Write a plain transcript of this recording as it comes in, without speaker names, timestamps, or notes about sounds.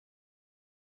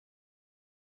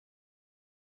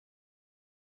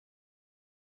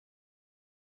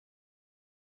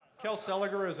Kel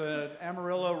Seliger is an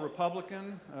Amarillo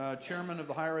Republican, chairman of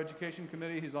the Higher Education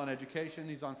Committee. He's on education,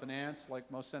 he's on finance. Like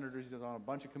most senators, he's on a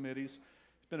bunch of committees.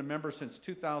 He's been a member since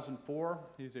 2004.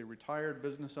 He's a retired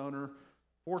business owner,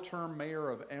 4-term mayor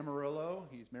of Amarillo.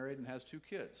 He's married and has 2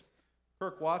 kids.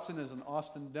 Kirk Watson is an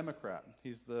Austin Democrat.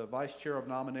 He's the vice chair of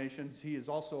nominations. He is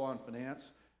also on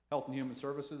finance, health and human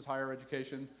services, higher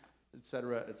education, et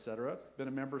cetera, et cetera. Been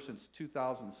a member since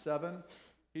 2007.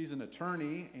 He's an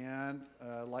attorney, and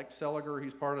like Seliger,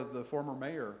 he's part of the former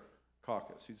mayor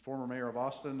caucus. He's former mayor of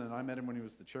Austin, and I met him when he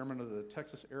was the chairman of the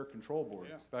Texas Air Control Board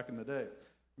back in the day.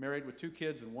 Married with 2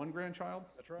 kids and 1 grandchild.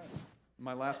 That's right.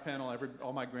 My last panel,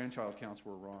 all my grandchild counts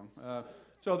were wrong.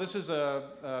 So this is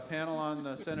a panel on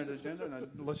the Senate agenda, and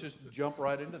let's just jump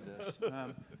right into this.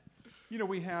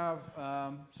 We have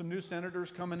some new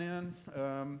senators coming in.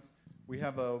 We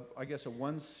have, I guess, a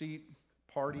 1-seat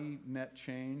party net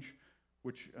change,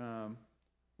 which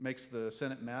makes the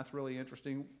Senate math really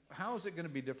interesting. How is it going to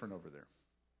be different over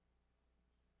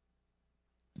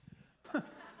there?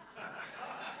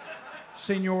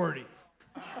 Seniority.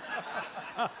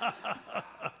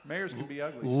 Mayors can be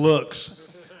ugly. Looks.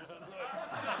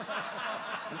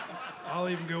 I'll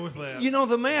even go with that. You know,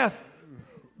 the math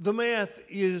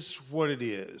is what it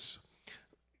is.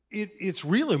 Its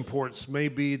real importance may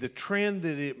be the trend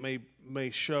that it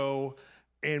may show,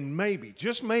 and maybe,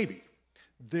 just maybe,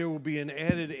 there will be an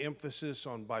added emphasis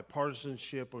on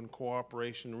bipartisanship and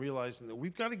cooperation, realizing that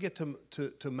we've got to get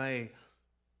to May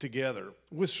together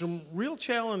with some real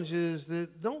challenges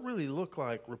that don't really look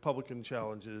like Republican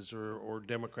challenges or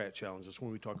Democrat challenges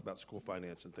when we talk about school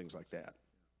finance and things like that.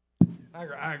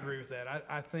 I agree with that.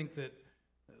 I think that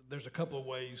there's a couple of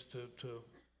ways to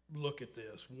look at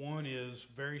this. One is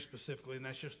very specifically, and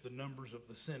that's just the numbers of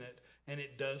the Senate, and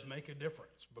it does make a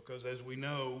difference because, as we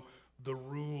know, the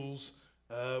rules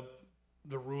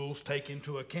take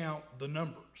into account the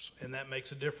numbers, and that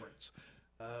makes a difference.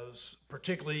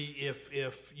 Particularly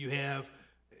if you have,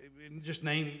 just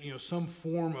name some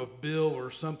form of bill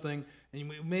or something, and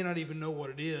you may not even know what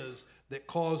it is, that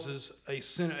causes a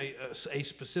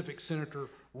specific senator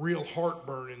real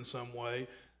heartburn in some way,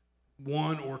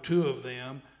 1 or 2 of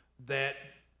them, that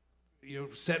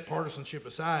set partisanship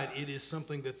aside, it is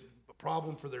something that's a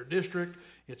problem for their district,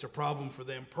 it's a problem for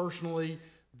them personally,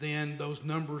 then those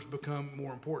numbers become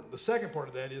more important. The second part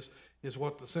of that is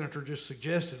what the senator just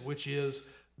suggested, which is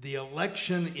the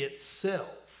election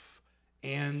itself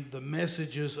and the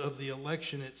messages of the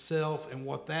election itself and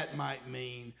what that might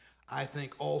mean, I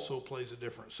think also plays a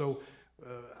difference. So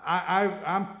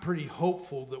I'm pretty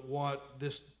hopeful that what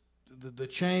the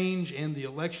change and the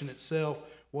election itself,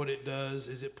 what it does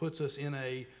is it puts us in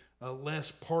a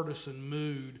less partisan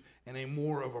mood and a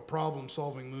more of a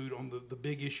problem-solving mood on the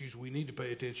big issues we need to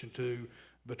pay attention to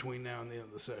between now and the end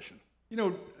of the session.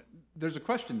 There's a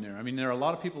question there. I mean, there are a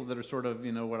lot of people that are sort of,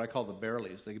 what I call the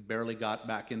barelys. They barely got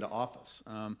back into office.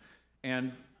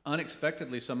 And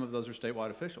unexpectedly, some of those are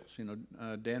statewide officials.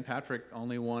 Dan Patrick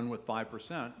only won with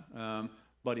 5%,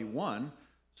 but he won.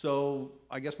 So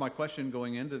I guess my question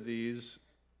going into these,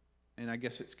 and I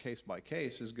guess it's case by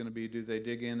case, is going to be, do they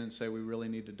dig in and say we really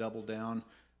need to double down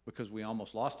because we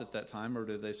almost lost at that time, or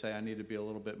do they say I need to be a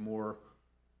little bit more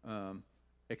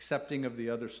accepting of the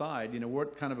other side?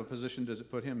 What kind of a position does it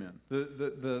put him in?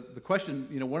 The question,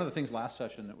 one of the things last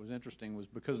session that was interesting was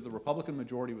because the Republican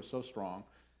majority was so strong,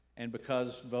 and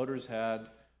because voters had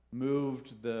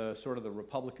moved the sort of the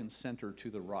Republican center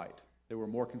to the right, they were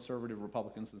more conservative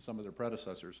Republicans than some of their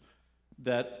predecessors,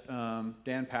 that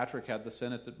Dan Patrick had the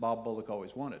Senate that Bob Bullock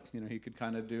always wanted. He could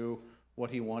kind of do what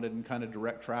he wanted and kind of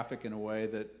direct traffic in a way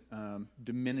that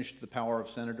diminished the power of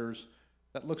senators.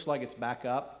 That looks like it's back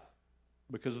up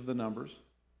because of the numbers.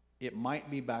 It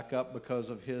might be back up because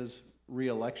of his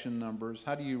re-election numbers.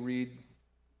 How do you read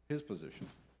his position?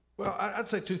 Well, I'd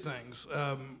say 2 things.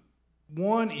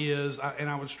 One is, and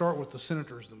I would start with the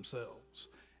senators themselves,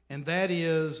 and that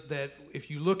is that if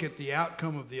you look at the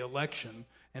outcome of the election,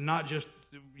 and not just,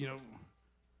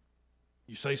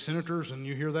 you say senators and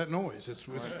you hear that noise. It's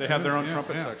they have their own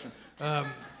trumpet section.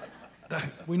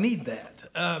 We need that.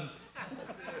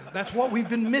 That's what we've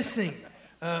been missing,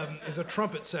 is a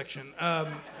trumpet section.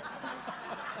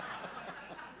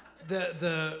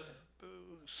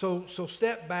 So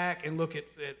step back and look at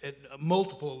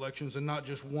multiple elections and not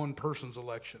just one person's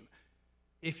election.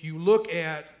 If you look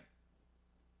at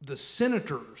the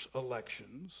senators'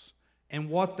 elections and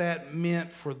what that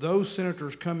meant for those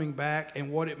senators coming back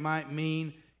and what it might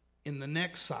mean in the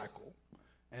next cycle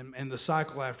and the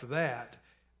cycle after that,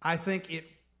 I think it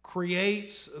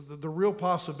creates the real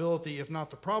possibility, if not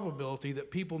the probability,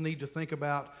 that people need to think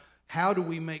about how do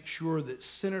we make sure that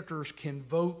senators can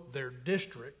vote their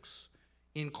districts,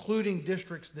 including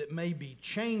districts that may be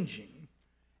changing,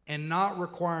 and not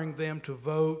requiring them to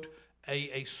vote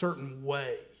a certain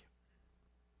way,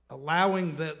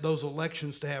 allowing those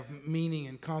elections to have meaning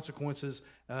and consequences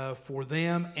for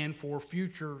them and for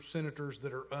future senators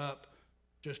that are up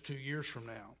just 2 years from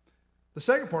now. The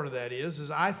second part of that is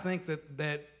I think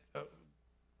that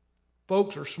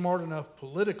folks are smart enough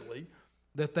politically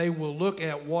that they will look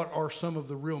at what are some of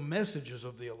the real messages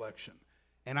of the election.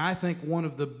 And I think one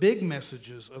of the big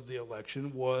messages of the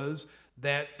election was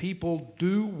that people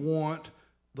do want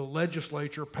the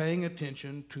legislature paying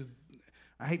attention to,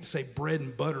 I hate to say bread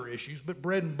and butter issues, but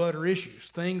bread and butter issues.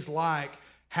 Things like,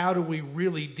 how do we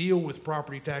really deal with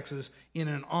property taxes in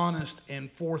an honest and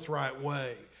forthright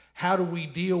way? How do we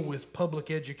deal with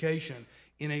public education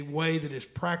in a way that is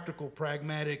practical,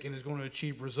 pragmatic, and is going to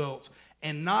achieve results?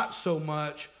 And not so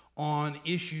much on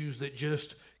issues that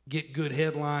just get good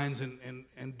headlines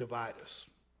and divide us.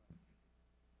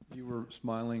 You were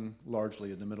smiling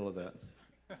largely in the middle of that.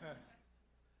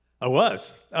 I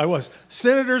was.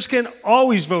 Senators can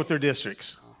always vote their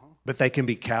districts, but they can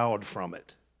be cowed from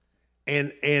it.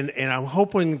 And I'm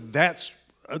hoping that's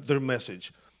their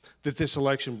message that this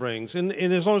election brings. And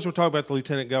as long as we're talking about the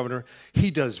lieutenant governor,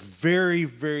 he does very,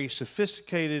 very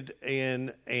sophisticated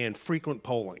and frequent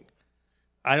polling.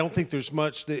 I don't think there's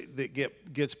much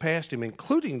that gets past him,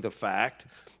 including the fact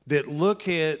that look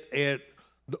at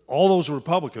all those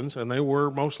Republicans, and they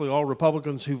were mostly all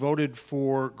Republicans who voted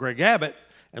for Greg Abbott,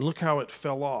 and look how it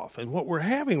fell off. And what we're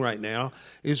having right now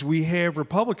is we have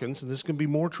Republicans, and this is going to be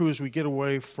more true as we get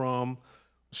away from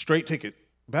straight ticket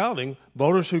balloting,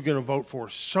 voters who are going to vote for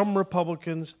some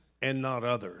Republicans and not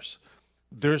others.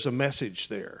 There's a message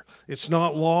there. It's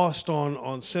not lost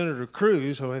on Senator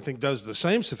Cruz, who I think does the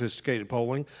same sophisticated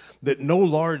polling, that no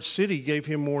large city gave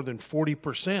him more than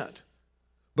 40%.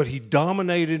 But he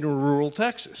dominated in rural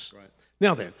Texas. Right.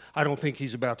 Now then, I don't think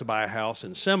he's about to buy a house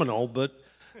in Seminole, but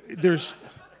there's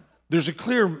a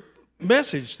clear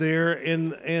message there,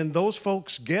 and those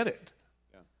folks get it.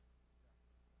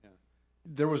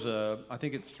 There was I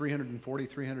think it's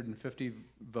 350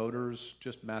 voters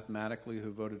just mathematically who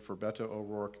voted for Beto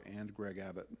O'Rourke and Greg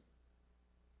Abbott.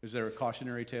 Is there a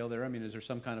cautionary tale there? I mean, is there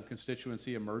some kind of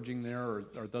constituency emerging there, or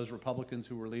are those Republicans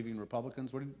who were leaving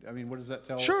Republicans? What does that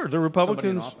tell? Sure, the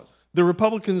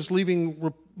Republicans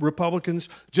leaving Republicans,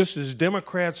 just as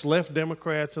Democrats left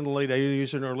Democrats in the late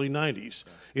 80s and early 90s.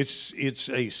 Yeah. It's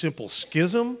a simple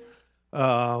schism,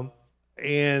 and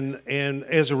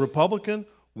as a Republican,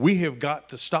 we have got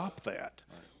to stop that.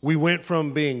 Right. We went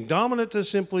from being dominant to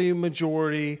simply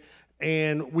majority,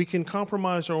 and we can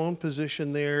compromise our own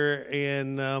position there,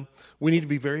 and we need to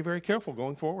be very, very careful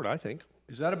going forward, I think.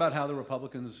 Is that about how the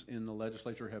Republicans in the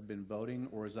legislature have been voting,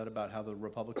 or is that about how the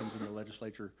Republicans in the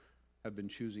legislature have been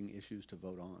choosing issues to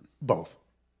vote on? Both.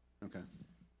 Okay.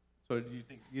 So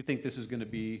you think this is going to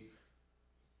be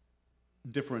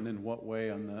different in what way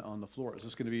on the floor? Is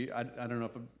this going to be, I don't know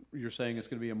if you're saying it's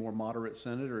going to be a more moderate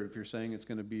Senate, or if you're saying it's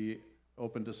going to be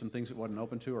open to some things it wasn't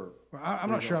open to, or? Well,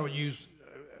 I'm not sure I would use,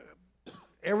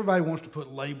 everybody wants to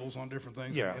put labels on different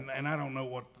things, yeah. And I don't know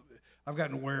what, I've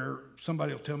gotten to where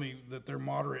somebody will tell me that they're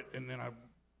moderate, and then I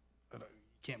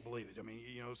can't believe it. I mean,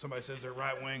 somebody says they're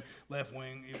right wing, left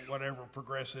wing, whatever,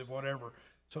 progressive, whatever.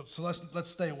 So let's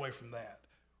stay away from that.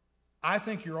 I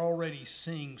think you're already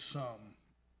seeing some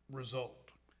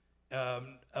result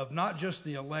of not just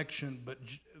the election,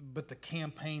 but the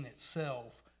campaign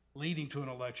itself leading to an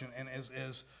election. And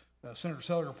as Senator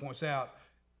Seliger points out,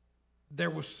 there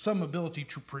was some ability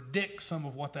to predict some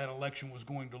of what that election was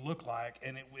going to look like,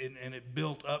 and it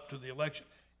built up to the election.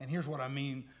 And here's what I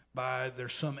mean by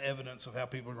there's some evidence of how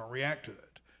people are going to react to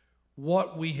it.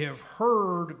 What we have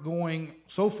heard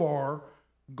so far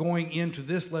going into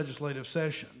this legislative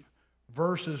session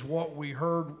versus what we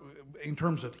heard in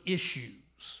terms of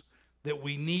issues that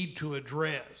we need to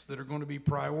address that are going to be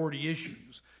priority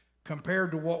issues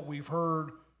compared to what we've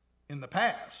heard in the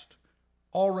past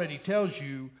already tells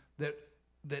you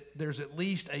that there's at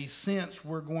least a sense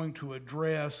we're going to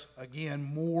address, again,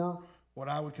 more what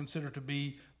I would consider to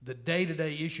be the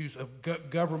day-to-day issues of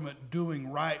government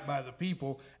doing right by the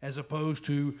people as opposed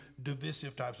to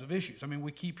divisive types of issues. I mean,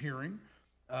 we keep hearing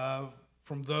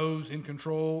from those in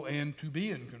control and to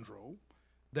be in control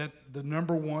that the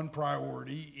number one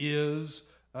priority is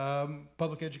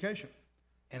public education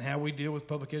and how we deal with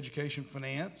public education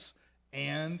finance.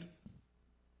 And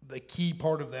the key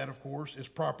part of that, of course, is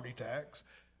property tax.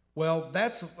 Well,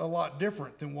 that's a lot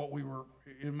different than what we were,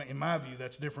 in my view,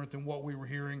 that's different than what we were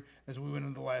hearing as we went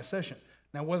into the last session.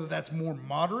 Now, whether that's more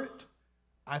moderate,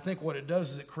 I think what it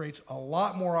does is it creates a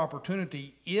lot more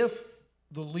opportunity if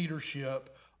the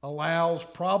leadership allows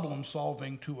problem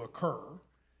solving to occur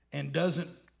and doesn't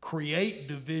create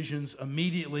divisions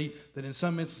immediately that in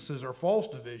some instances are false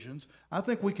divisions. I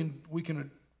think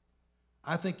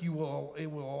I think it will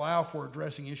allow for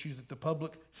addressing issues that the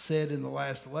public said in the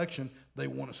last election they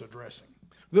want us addressing.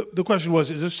 The question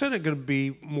was, is the Senate going to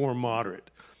be more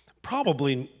moderate?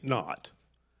 Probably not.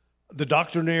 The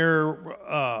doctrinaire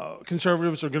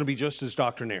conservatives are going to be just as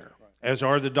doctrinaire, as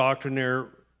are the doctrinaire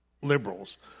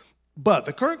liberals. But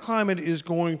the current climate is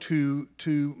going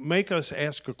to make us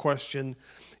ask a question: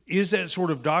 is that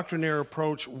sort of doctrinaire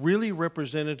approach really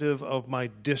representative of my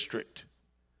district?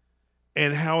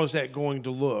 And how is that going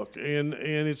to look? And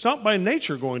it's not by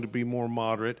nature going to be more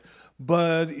moderate,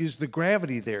 but is the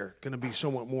gravity there going to be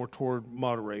somewhat more toward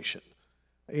moderation?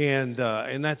 And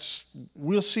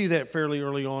we'll see that fairly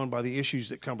early on by the issues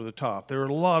that come to the top. There are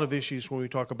a lot of issues when we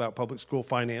talk about public school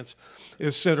finance.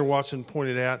 As Senator Watson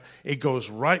pointed out, it goes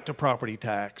right to property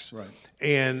tax, right,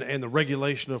 and the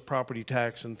regulation of property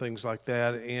tax and things like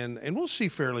that. And we'll see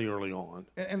fairly early on.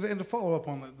 And to follow up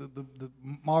on the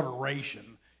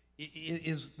moderation,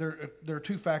 there are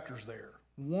two factors there.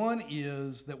 One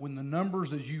is that when the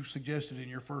numbers, as you suggested in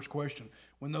your first question,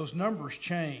 when those numbers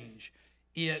change,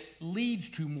 it leads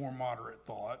to more moderate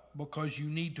thought because you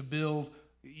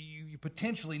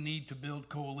potentially need to build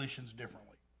coalitions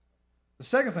differently. The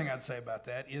second thing I'd say about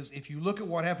that is if you look at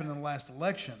what happened in the last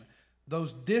election,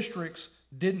 those districts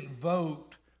didn't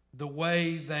vote the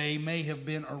way they may have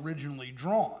been originally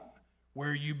drawn,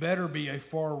 where you better be a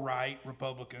far-right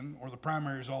Republican or the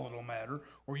primary is all that'll matter,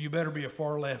 or you better be a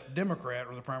far-left Democrat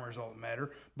or the primary is all that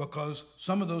matter, because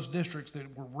some of those districts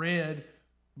that were red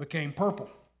became purple.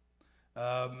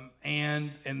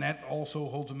 And that also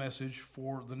holds a message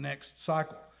for the next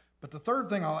cycle. But the third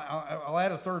thing, I'll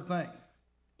add a third thing.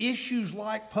 Issues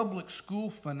like public school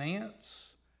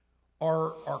finance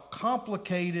are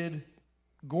complicated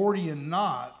Gordian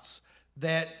knots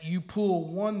that you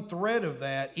pull one thread of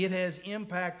that, it has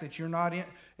impact that you're not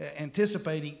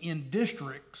anticipating in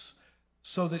districts,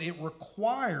 so that it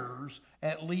requires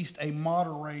at least a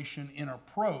moderation in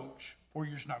approach, or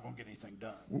you're just not going to get anything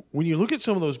done. When you look at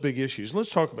some of those big issues,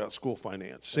 let's talk about school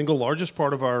finance, single largest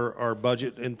part of our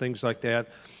budget and things like that,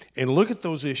 and look at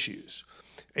those issues,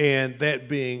 and that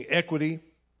being equity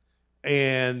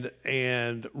and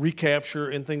recapture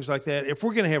and things like that. If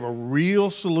we're going to have a real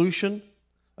solution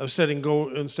instead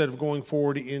of going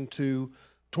forward into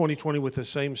 2020 with the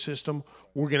same system,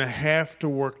 we're going to have to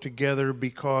work together,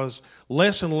 because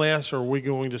less and less are we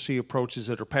going to see approaches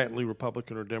that are patently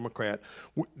Republican or Democrat.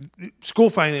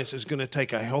 School finance is going to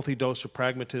take a healthy dose of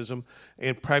pragmatism,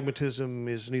 and pragmatism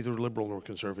is neither liberal nor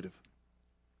conservative.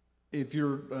 If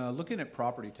you're looking at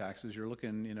property taxes, you're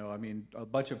looking, a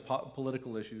bunch of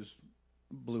political issues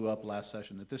blew up last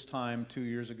session. At this time, 2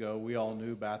 years ago, we all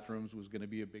knew bathrooms was going to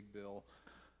be a big bill.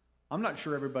 I'm not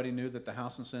sure everybody knew that the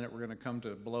House and Senate were going to come to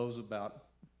blows about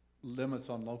limits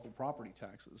on local property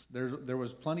taxes. There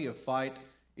was plenty of fight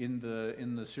in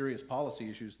the serious policy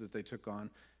issues that they took on.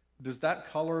 Does that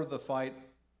color the fight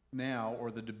now,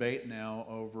 or the debate now,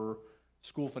 over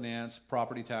school finance,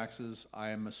 property taxes?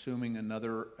 I am assuming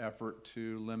another effort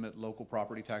to limit local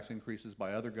property tax increases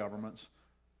by other governments.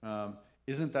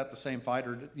 Isn't that the same fight?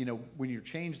 Or, when you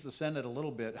change the Senate a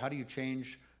little bit, how do you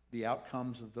change the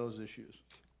outcomes of those issues?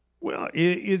 Well,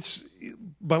 it's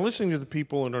by listening to the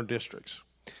people in our districts.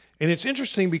 And it's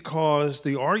interesting because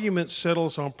the argument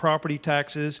settles on property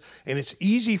taxes, and it's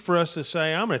easy for us to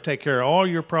say, I'm going to take care of all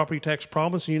your property tax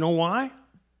problems. And you know why?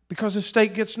 Because the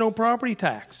state gets no property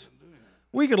tax.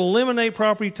 We could eliminate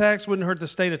property tax, wouldn't hurt the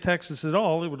state of Texas at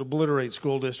all. It would obliterate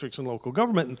school districts and local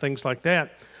government and things like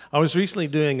that. I was recently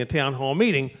doing a town hall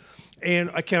meeting, and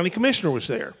a county commissioner was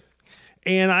there.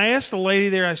 And I asked the lady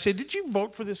there, I said, did you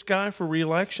vote for this guy for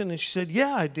re-election? And she said,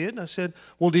 yeah, I did. And I said,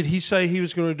 well, did he say he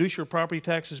was going to reduce your property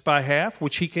taxes by half,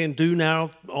 which he can do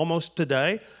now almost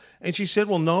today? And she said,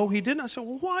 well, no, he didn't. I said,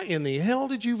 well, why in the hell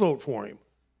did you vote for him?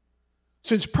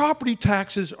 Since property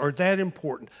taxes are that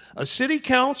important, a city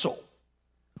council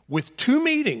with 2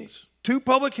 meetings, 2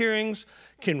 public hearings,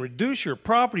 can reduce your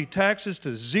property taxes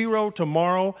to 0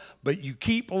 tomorrow, but we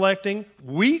keep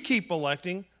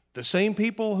electing the same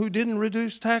people who didn't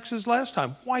reduce taxes last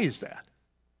time. Why is that?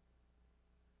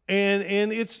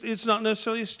 And it's not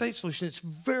necessarily a state solution. It's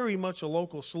very much a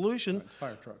local solution. It's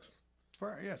fire trucks.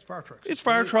 It's fire trucks. It's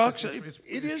fire trucks.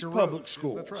 It is public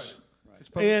schools.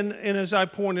 That's right. And as I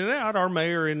pointed out, our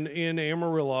mayor in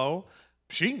Amarillo,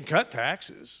 she can cut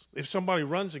taxes. If somebody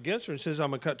runs against her and says, I'm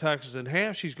going to cut taxes in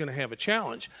half, she's going to have a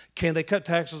challenge. Can they cut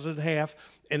taxes in half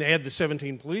and add the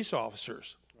 17 police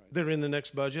officers they're in the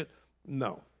next budget?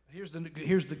 No. Here's the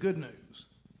good news.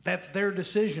 That's their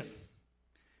decision.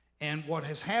 And what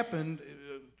has happened,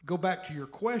 go back to your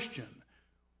question.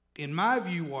 In my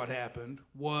view, what happened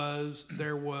was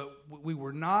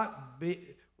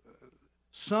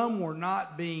some were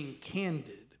not being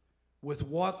candid with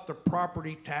what the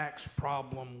property tax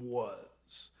problem was.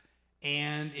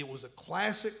 And it was a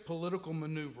classic political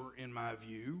maneuver, in my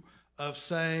view, of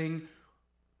saying,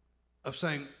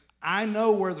 I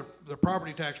know where the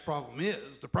property tax problem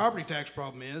is. The property tax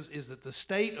problem is that the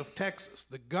state of Texas,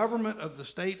 the government of the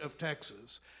state of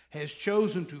Texas, has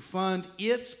chosen to fund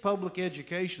its public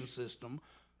education system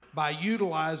by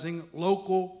utilizing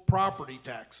local property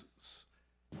taxes.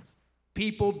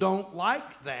 People don't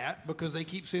like that because they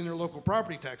keep seeing their local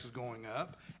property taxes going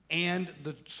up, and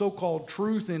the so-called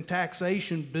truth in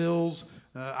taxation bills,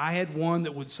 I had one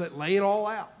that would lay it all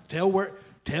out, tell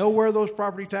where those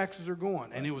property taxes are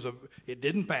going, and it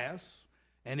didn't pass,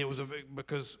 and it was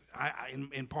because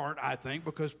in part I think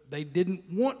because they didn't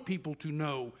want people to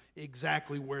know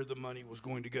exactly where the money was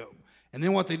going to go, and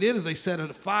then what they did is they set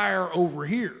a fire over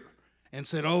here and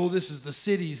said, oh, this is the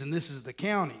cities and this is the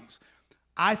counties.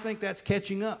 I think that's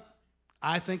catching up.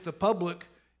 I think the public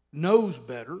knows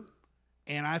better,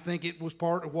 and I think it was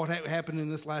part of what happened in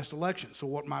this last election. So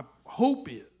what my hope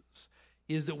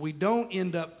is that we don't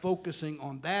end up focusing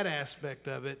on that aspect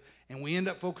of it, and we end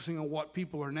up focusing on what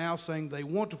people are now saying they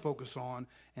want to focus on,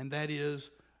 and that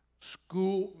is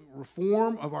school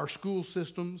reform of our school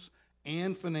systems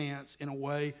and finance in a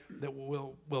way that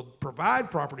will provide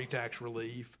property tax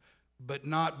relief, but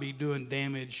not be doing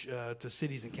damage to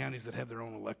cities and counties that have their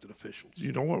own elected officials.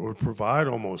 You know what would provide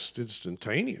almost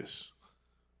instantaneous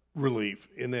relief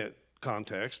in that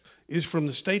context is from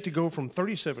the state to go from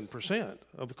 37%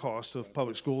 of the cost of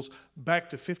public schools back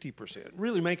to 50%.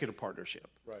 Really make it a partnership.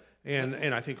 Right.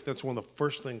 And I think that's one of the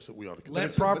first things that we ought to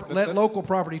consider. Let local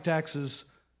property taxes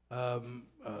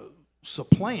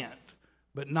supplant,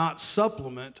 but not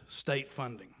supplement state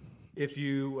funding. If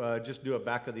you just do a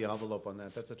back of the envelope on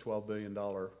that, that's a $12 billion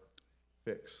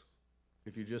fix.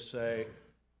 If you just say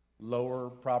lower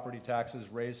property taxes,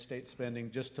 raise state spending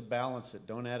just to balance it,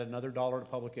 don't add another dollar to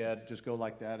public ed, just go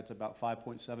like that, it's about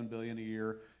 $5.7 billion a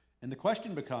year. And the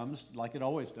question becomes, like it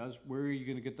always does, where are you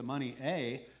going to get the money,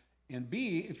 A? And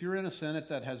B, if you're in a Senate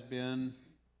that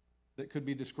could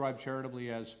be described charitably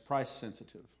as price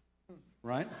sensitive,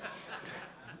 right?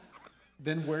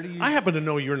 Then where do you? I happen to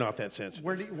know you're not that sensitive.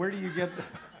 Where do you get?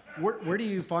 Where do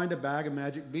you find a bag of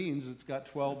magic beans that's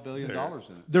got $12 billion in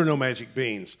it? There are no magic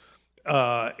beans.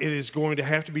 It is going to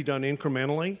have to be done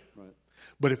incrementally. Right.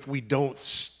 But if we don't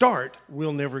start,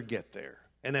 we'll never get there.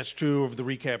 And that's true of the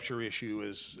recapture issue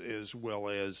as well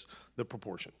as the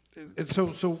proportion.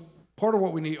 So part of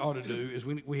what we ought to do is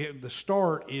we have the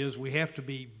start is we have to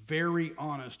be very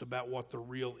honest about what the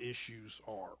real issues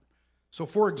are. So,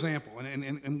 for example,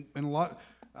 and a lot,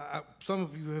 some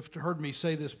of you have heard me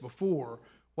say this before.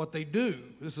 What they do,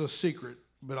 this is a secret,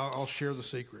 but I'll share the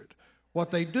secret.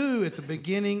 What they do at the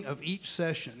beginning of each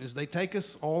session is they take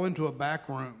us all into a back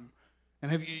room.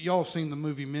 And have y'all seen the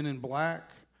movie Men in Black?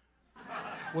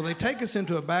 Well, they take us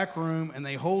into a back room and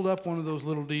they hold up one of those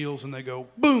little deals and they go,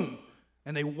 boom,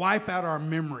 and they wipe out our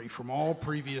memory from all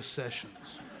previous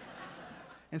sessions.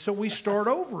 And so we start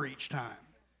over each time.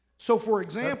 So, for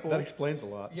example... That explains a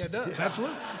lot. Yeah, it does.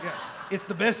 Absolutely. Yeah. It's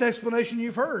the best explanation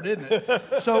you've heard, isn't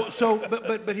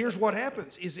it? But here's what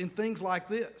happens, is in things like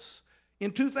this.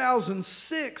 In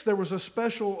 2006, there was a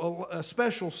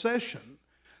special session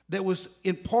that was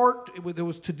in part, that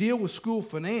was to deal with school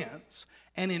finance,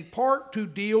 and in part to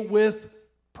deal with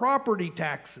property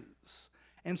taxes.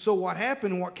 And so what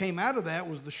happened and what came out of that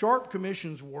was the Sharp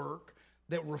Commission's work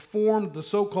that reformed the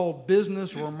so-called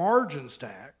business or margins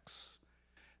tax,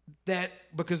 that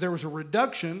because there was a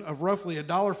reduction of roughly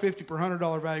 $1.50 per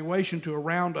 $100 valuation to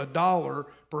around $1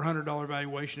 per $100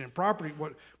 valuation in property,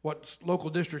 what local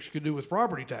districts could do with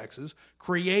property taxes,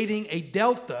 creating a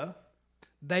delta.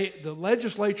 The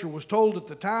legislature was told at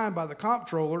the time by the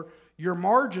comptroller, your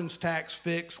margins tax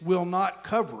fix will not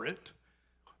cover it.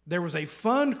 There was a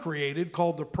fund created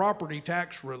called the Property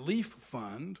Tax Relief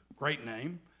Fund, great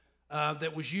name,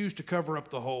 that was used to cover up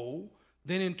the hole.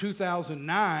 Then in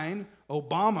 2009,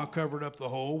 Obama covered up the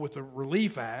hole with the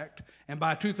Relief Act, and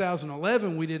by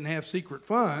 2011, we didn't have secret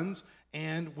funds,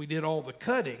 and we did all the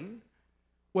cutting.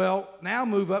 Well, now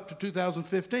move up to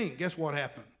 2015. Guess what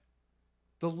happened?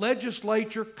 The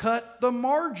legislature cut the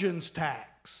margins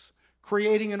tax,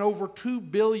 creating an over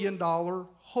 $2 billion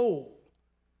hole.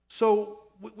 So,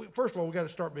 first of all, we've got to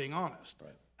start being honest.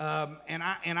 Right.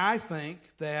 And I think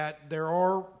that there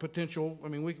are potential. I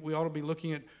mean, we ought to be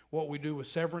looking at what we do with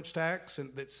severance tax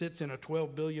and that sits in a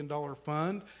 $12 billion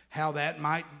fund, how that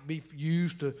might be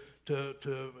used to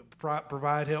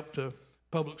provide help to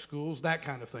public schools, that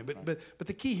kind of thing. But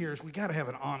the key here is we got to have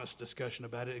an honest discussion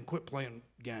about it and quit playing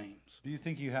games. Do you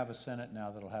think you have a Senate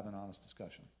now that'll have an honest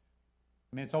discussion?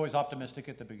 I mean, it's always optimistic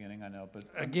at the beginning, I know, but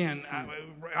again,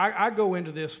 I go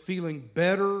into this feeling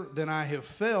better than I have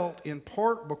felt, in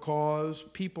part because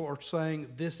people are saying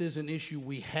this is an issue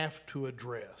we have to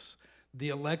address. The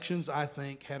elections, I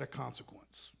think, had a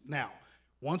consequence. Now,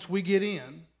 once we get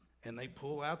in and they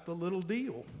pull out the little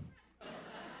deal,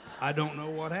 I don't know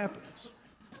what happens.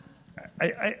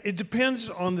 It depends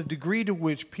on the degree to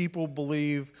which people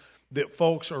believe that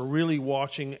folks are really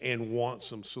watching and want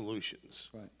some solutions.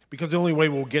 Right. Because the only way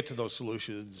we'll get to those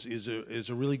solutions is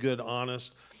a really good,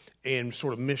 honest, and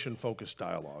sort of mission-focused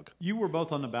dialogue. You were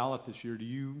both on the ballot this year. Did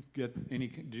you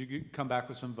come back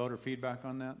with some voter feedback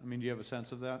on that? I mean, do you have a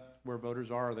sense of that, where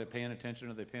voters are? Are they paying attention?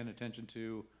 Are they paying attention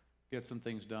to get some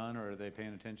things done, or are they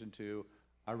paying attention to,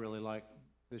 I really like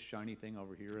this shiny thing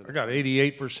over here? I got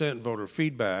 88% voter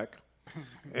feedback,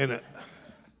 and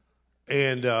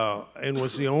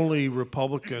was the only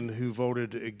Republican who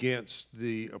voted against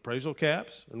the appraisal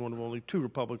caps, and one of only 2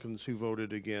 Republicans who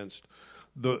voted against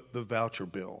the voucher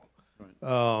bill.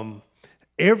 Right.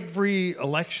 Every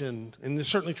election, and it's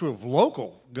certainly true of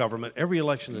local government, every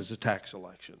election is a tax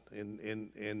election.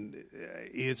 And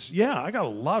it's, I got a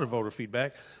lot of voter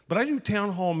feedback, but I do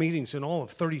town hall meetings in all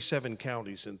of 37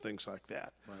 counties and things like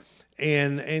that. Right.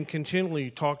 And continually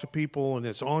talk to people, and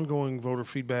it's ongoing voter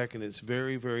feedback, and it's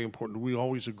very, very important. Do we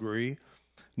always agree?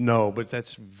 No, but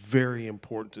that's very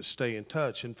important to stay in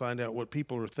touch and find out what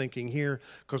people are thinking here,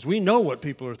 because we know what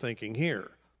people are thinking here.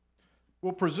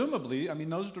 Well, presumably, I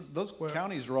mean, those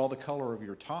counties are all the color of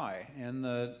your tie, and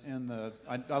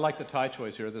I like the tie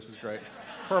choice here. This is great,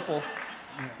 purple.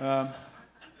 But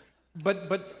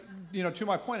you know, to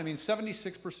my point, I mean,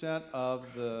 76% of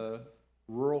the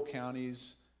rural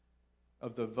counties,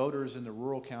 of the voters in the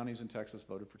rural counties in Texas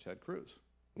voted for Ted Cruz.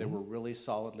 They were really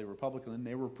solidly Republican, and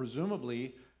they were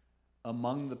presumably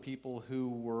among the people who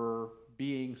were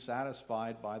being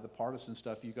satisfied by the partisan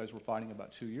stuff you guys were fighting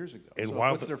about 2 years ago. And so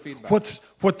while what's their feedback?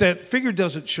 What that figure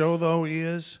doesn't show, though,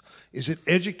 is that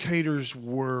educators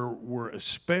were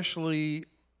especially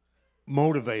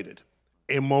motivated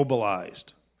and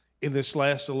mobilized in this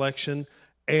last election,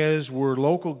 as were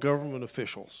local government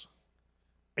officials.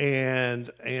 And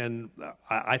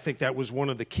I think that was one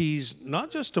of the keys,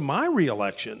 not just to my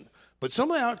reelection, but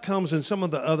some of the outcomes in some of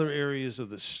the other areas of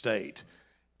the state.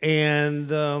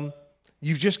 And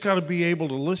you've just got to be able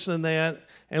to listen to that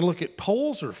and look at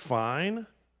polls are fine,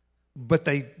 but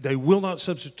they will not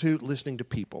substitute listening to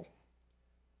people.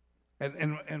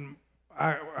 And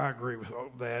I agree with all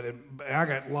that. And I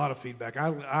got a lot of feedback.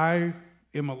 I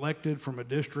am elected from a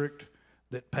district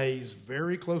that pays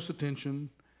very close attention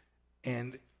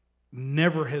and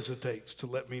never hesitates to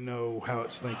let me know how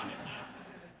it's thinking.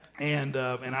 And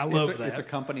I love that. It's a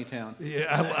company town.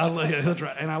 Yeah, that's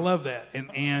right. And I love that.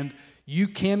 And you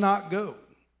cannot go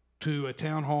to a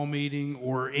town hall meeting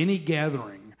or any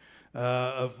gathering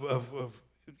of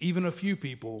even a few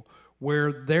people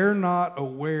where they're not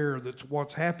aware that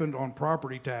what's happened on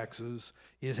property taxes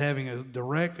is having a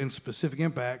direct and specific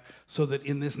impact, so that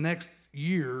in this next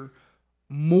year,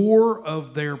 more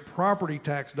of their property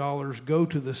tax dollars go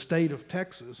to the state of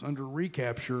Texas under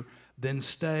recapture than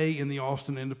stay in the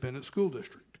Austin Independent School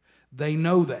District. They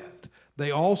know that.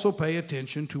 They also pay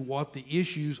attention to what the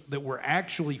issues that we're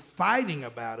actually fighting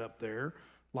about up there,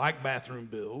 like bathroom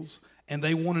bills, and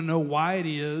they want to know why it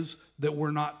is that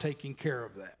we're not taking care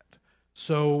of that.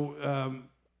 So,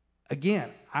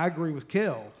 again, I agree with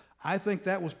Kel. I think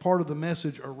that was part of the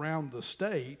message around the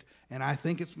state, and I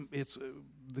think it's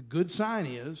the good sign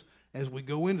is, as we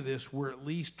go into this, we're at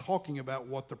least talking about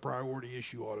what the priority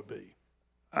issue ought to be.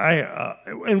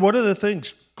 And one of the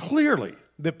things clearly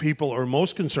that people are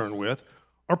most concerned with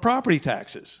are property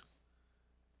taxes.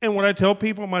 And what I tell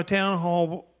people in my town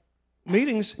hall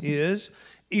meetings is,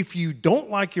 if you don't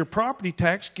like your property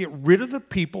tax, get rid of the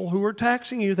people who are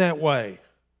taxing you that way.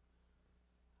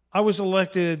 I was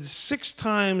elected 6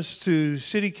 times to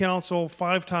city council,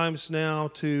 5 times now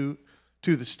to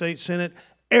the state senate.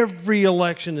 Every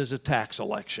election is a tax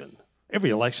election. Every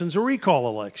election is a recall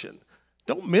election.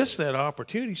 Don't miss that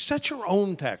opportunity. Set your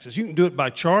own taxes. You can do it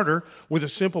by charter with a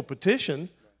simple petition,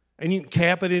 and you can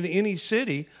cap it in any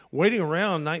city. Waiting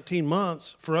around 19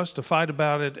 months for us to fight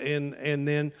about it and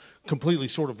then completely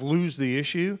sort of lose the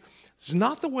issue, it's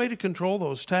not the way to control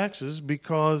those taxes,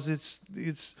 because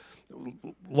it's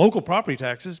local property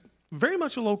taxes, very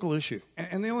much a local issue.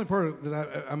 And the only part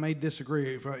that I may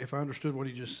disagree, if I understood what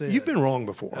he just said. You've been wrong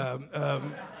before.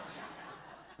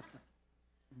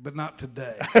 But not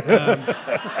today.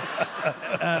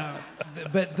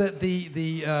 But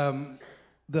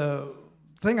the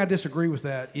thing I disagree with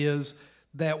that is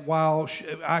that while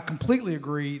I completely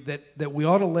agree that we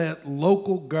ought to let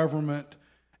local government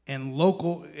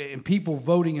and people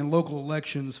voting in local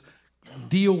elections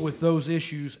deal with those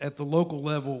issues at the local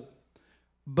level,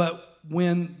 but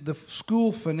when the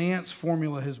school finance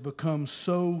formula has become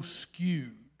so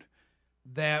skewed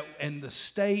and the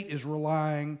state is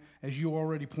relying, as you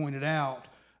already pointed out,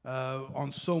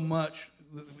 on so much,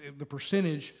 the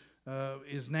percentage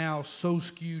is now so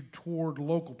skewed toward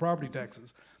local property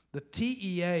taxes. The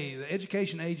TEA, the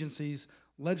Education Agency's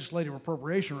legislative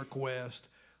appropriation request,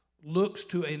 looks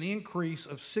to an increase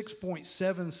of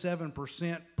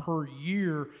 6.77% per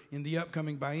year in the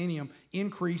upcoming biennium,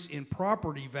 increase in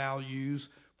property values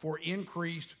for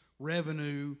increased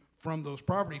revenue from those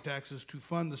property taxes to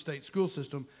fund the state school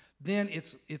system. Then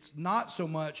it's not so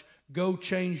much go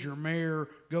change your mayor,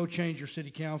 go change your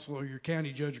city council or your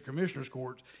county judge or commissioner's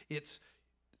courts. It's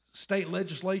state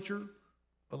legislature,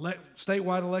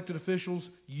 statewide elected officials,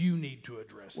 you need to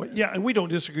address that. Yeah, and we don't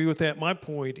disagree with that. My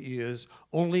point is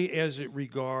only as it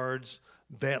regards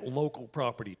that local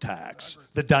property tax.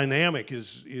 The dynamic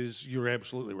is you're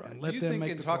absolutely right. Do you think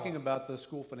in talking about the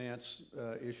school finance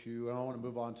issue, and I want to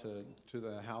move on to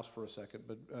the House for a second,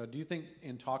 but do you think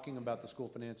in talking about the school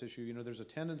finance issue, there's a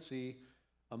tendency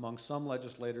among some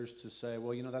legislators to say,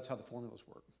 well, that's how the formulas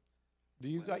work? Do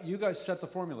you guys set the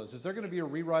formulas? Is there going to be a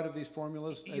rewrite of these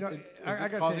formulas? Is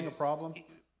it causing a problem?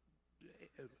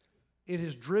 It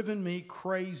has driven me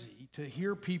crazy to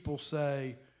hear people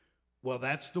say, well,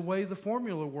 that's the way the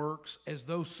formula works, as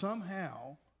though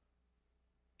somehow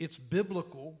it's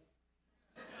biblical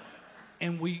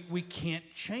and we can't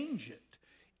change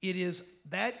it.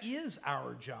 That is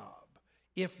our job.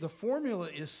 If the formula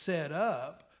is set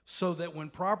up so that when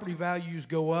property values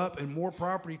go up and more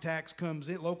property tax comes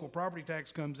in, local property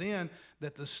tax comes in,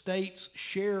 that the state's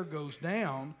share goes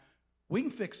down, we can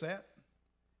fix that.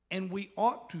 And we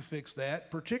ought to fix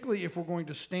that, particularly if we're going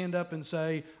to stand up and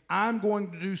say, I'm going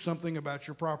to do something about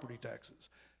your property taxes.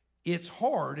 It's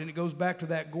hard, and it goes back to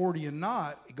that Gordian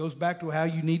knot. It goes back to how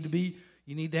you need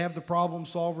to have the problem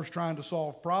solvers trying to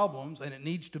solve problems, and it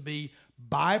needs to be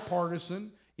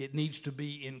bipartisan. It needs to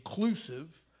be inclusive.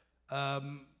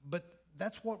 But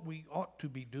that's what we ought to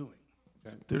be doing.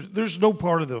 Okay. There's no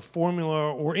part of the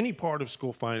formula or any part of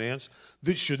school finance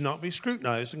that should not be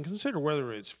scrutinized and considered,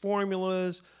 whether it's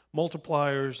formulas,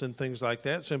 multipliers, and things like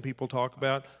that. Some people talk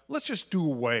about, let's just do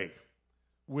away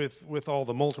with all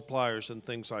the multipliers and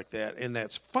things like that. And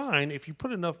that's fine if you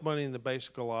put enough money in the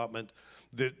basic allotment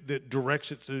that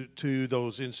directs it to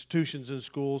those institutions and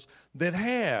schools that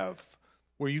have,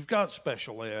 where you've got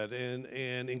special ed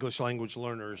and English language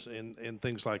learners and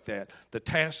things like that. The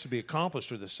tasks to be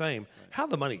accomplished are the same. Right. How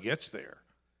the money gets there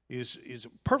is a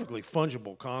perfectly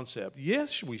fungible concept.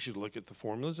 Yes, we should look at the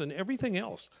formulas and everything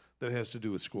else that has to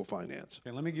do with school finance.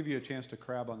 Okay, let me give you a chance to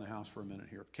crab on the House for a minute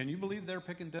here. Can you believe they're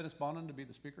picking Dennis Bonnen to be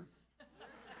the Speaker?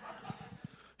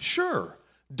 Sure.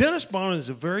 Dennis Bonnen is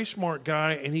a very smart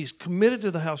guy, and he's committed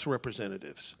to the House of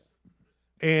Representatives.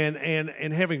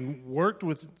 And having worked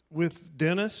with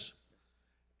Dennis,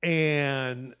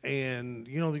 and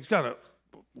he's got a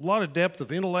lot of depth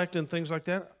of intellect and things like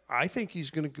that, I think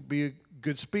he's going to be a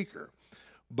good speaker.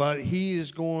 But I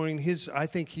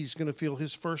think he's going to feel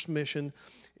his first mission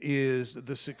is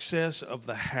the success of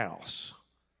the House.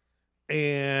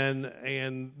 And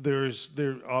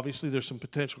obviously there's some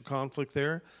potential conflict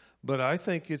there, but I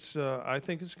think it's going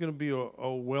to be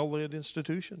a well-led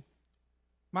institution.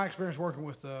 My experience working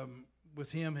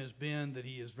with him has been that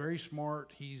he is very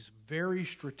smart. He's very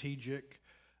strategic,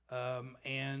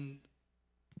 and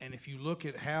if you look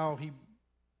at how he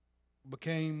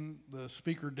became the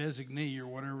speaker designee, or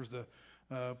whatever is the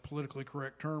politically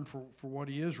correct term for what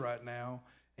he is right now,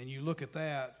 and you look at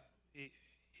that,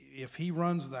 if he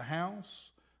runs the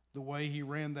House the way he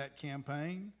ran that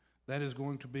campaign, that is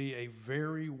going to be a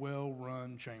very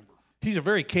well-run chamber. He's a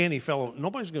very canny fellow.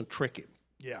 Nobody's going to trick him.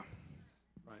 Yeah.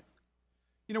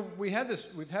 We've had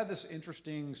this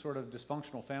interesting sort of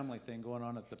dysfunctional family thing going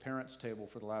on at the parents' table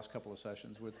for the last couple of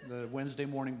sessions, with the Wednesday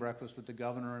morning breakfast with the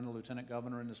governor and the lieutenant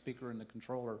governor and the speaker and the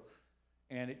controller,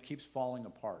 and it keeps falling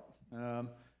apart.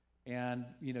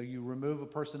 You remove a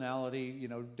personality.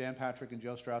 Dan Patrick and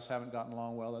Joe Strauss haven't gotten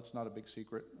along well. That's not a big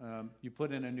secret. You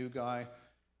put in a new guy.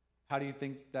 How do you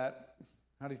think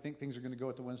things are going to go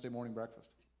at the Wednesday morning breakfast?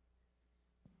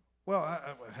 Well,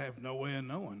 I have no way of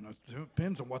knowing. It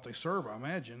depends on what they serve, I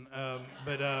imagine.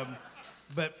 But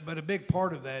a big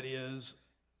part of that is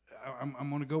I'm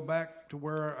going to go back to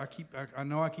where I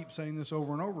know I keep saying this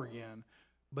over and over again,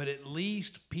 but at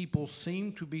least people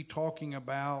seem to be talking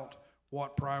about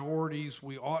what priorities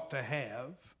we ought to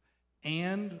have,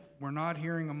 and we're not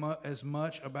hearing as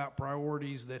much about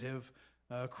priorities that have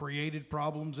created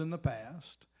problems in the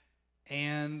past.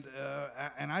 And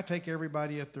I take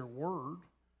everybody at their word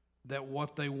that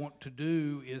what they want to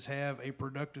do is have a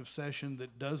productive session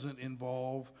that doesn't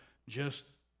involve just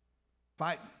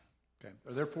fighting. Okay.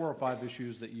 Are there 4 or 5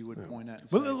 issues that you would point at?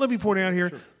 Well, let me point out here.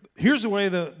 Sure. Here's the way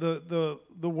the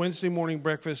Wednesday morning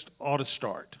breakfast ought to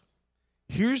start.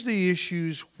 Here's the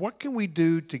issues. What can we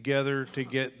do together to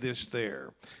get this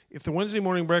there? If the Wednesday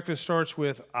morning breakfast starts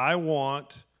with, I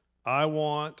want, it's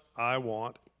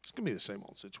going to be the same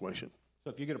old situation. So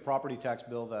if you get a property tax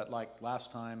bill that, like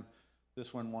last time,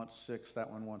 this one wants 6, that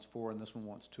one wants 4, and this one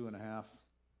wants 2.5,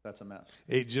 that's a mess.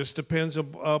 It just depends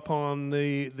upon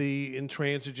the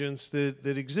intransigence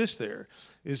that exists there.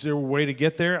 Is there a way to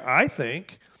get there? I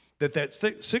think that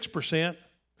 6%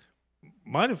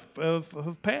 might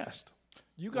have passed.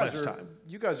 You guys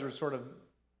are sort of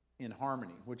in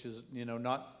harmony, which is,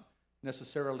 not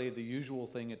necessarily the usual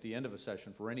thing at the end of a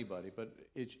session for anybody. But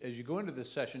as you go into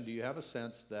this session, do you have a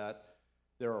sense that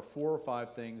there are 4 or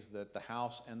 5 things that the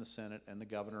House and the Senate and the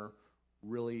governor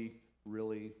really,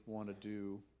 really want to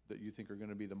do that you think are going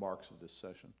to be the marks of this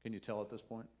session? Can you tell at this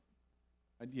point?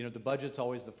 The budget's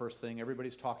always the first thing.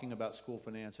 Everybody's talking about school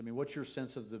finance. I mean, what's your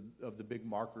sense of the big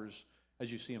markers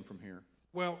as you see them from here?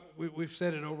 Well, we've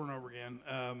said it over and over again.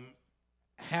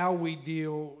 How we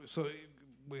deal. So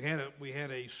we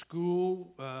had a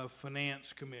school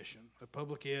finance commission, a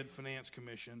public ed finance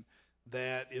commission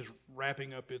that is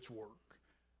wrapping up its work.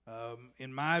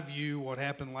 In my view, what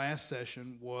happened last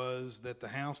session was that the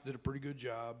House did a pretty good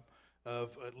job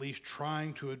of at least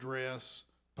trying to address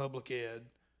public ed.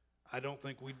 I don't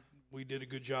think we did a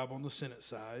good job on the Senate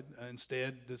side.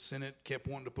 Instead, the Senate kept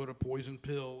wanting to put a poison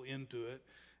pill into it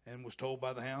and was told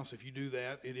by the House, if you do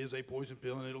that, it is a poison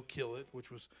pill and it'll kill it,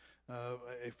 which was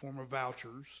a form of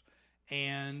vouchers.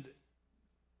 And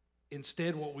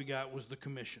instead what we got was the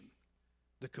commission.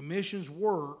 The commission's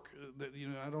work,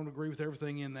 I don't agree with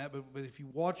everything in that, but if you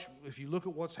look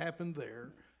at what's happened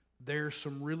there, there's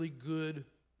some really good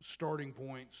starting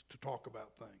points to talk about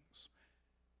things.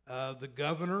 The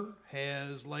governor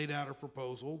has laid out a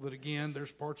proposal that, again,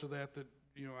 there's parts of that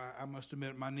I must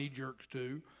admit my knee jerks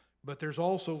to, but there's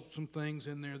also some things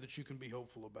in there that you can be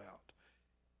hopeful about.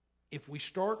 If we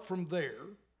start from there,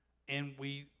 and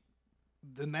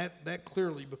then that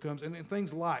clearly becomes, and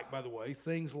things like, by the way,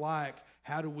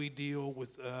 how do we deal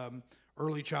with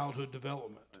early childhood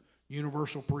development,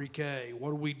 universal pre-K? What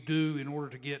do we do in order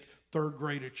to get third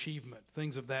grade achievement?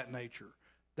 Things of that nature.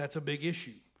 That's a big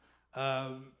issue.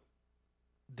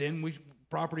 Then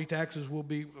property taxes will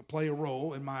play a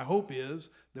role, and my hope is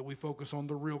that we focus on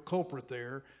the real culprit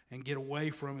there and get away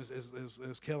from,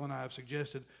 as Kel and I have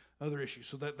suggested, other issues.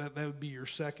 So that would be your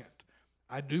second.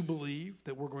 I do believe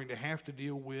that we're going to have to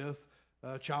deal with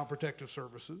child protective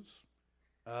services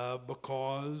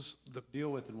because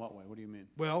deal with in what way? What do you mean?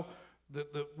 Well,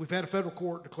 we've had a federal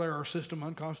court declare our system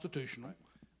unconstitutional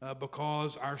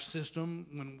because our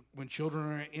system, when children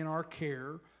are in our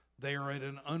care, they are at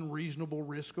an unreasonable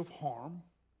risk of harm,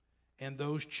 and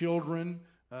those children,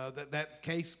 that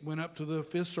case went up to the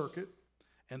Fifth Circuit,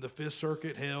 and the Fifth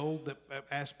Circuit held that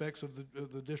aspects of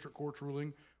the district court's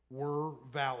ruling were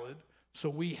valid. So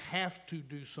we have to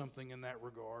do something in that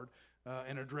regard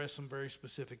and address some very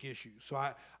specific issues. So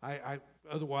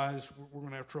otherwise we're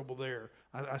going to have trouble there.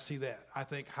 I see that. I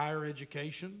think higher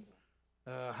education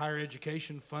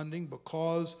funding,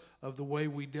 because of the way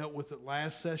we dealt with it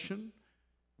last session,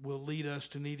 will lead us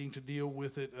to needing to deal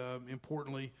with it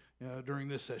importantly during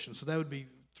this session. So that would be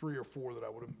 3 or 4 that I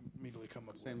would immediately come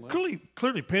up with.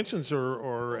 Clearly pensions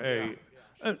are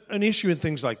an issue and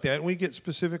things like that. And we get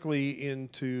specifically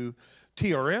into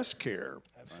TRS care.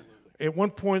 Absolutely. At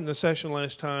one point in the session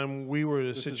last time, we were at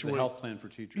a situation. This is the health plan for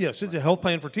teachers. Yes, it's a health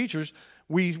plan for teachers.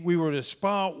 We were at a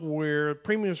spot where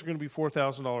premiums are going to be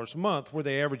 $4,000 a month, where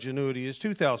the average annuity is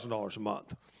 $2,000 a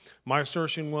month. My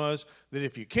assertion was that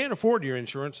if you can't afford your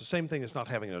insurance, the same thing as not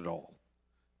having it at all.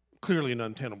 Clearly an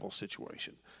untenable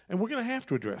situation. And we're going to have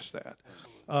to address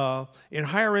that. In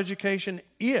higher education,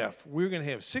 if we're going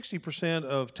to have 60%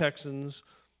 of Texans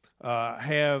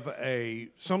have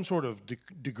some sort of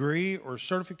degree or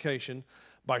certification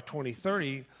by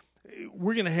 2030,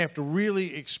 we're going to have to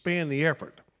really expand the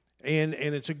effort. And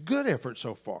it's a good effort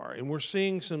so far, and we're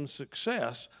seeing some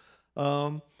success.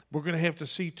 we're going to have to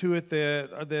see to it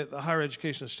that the higher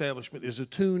education establishment is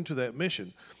attuned to that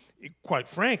mission. Quite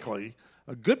frankly,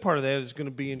 a good part of that is going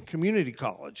to be in community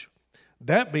college.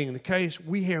 That being the case,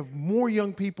 we have more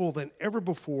young people than ever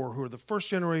before who are the first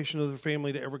generation of their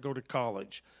family to ever go to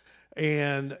college.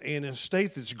 And in a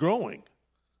state that's growing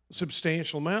a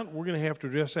substantial amount, we're going to have to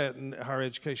address that in higher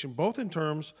education, both in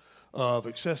terms of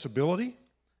accessibility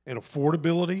and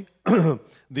affordability,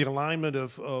 the alignment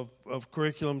of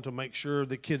curriculum to make sure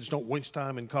that kids don't waste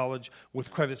time in college with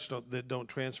credits that don't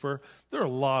transfer. There are a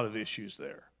lot of issues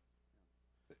there.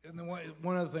 And then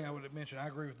one other thing I would mention, I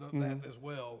agree with that as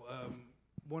well.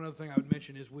 One other thing I would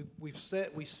mention is we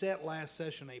set last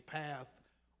session a path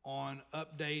on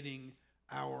updating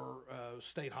our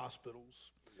state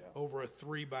hospitals over a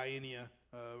 3 biennia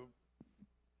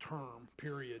term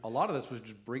period. A lot of this was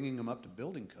just bringing them up to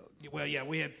building code. Well, yeah,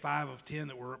 we had 5 of 10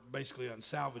 that were basically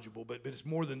unsalvageable, but it's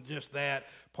more than just that.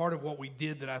 Part of what we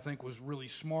did that I think was really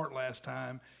smart last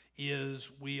time is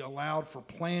we allowed for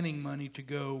planning money to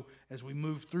go as we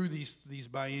move through these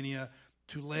biennia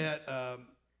to let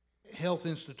health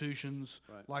institutions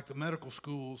like the medical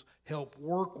schools help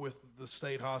work with the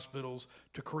state hospitals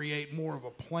to create more of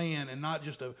a plan, and not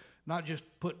just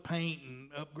put paint and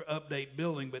update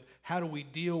building, but how do we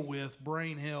deal with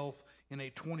brain health in a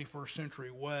 21st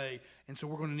century way. And so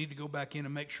we're going to need to go back in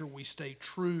and make sure we stay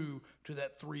true to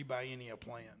that 3 biennia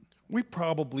plan. We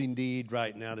probably need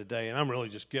right now today, and I'm really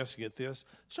just guessing at this,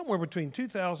 somewhere between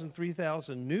 2,000,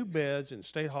 3,000 new beds in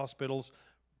state hospitals.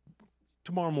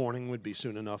 Tomorrow morning would be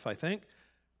soon enough, I think.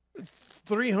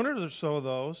 300 or so of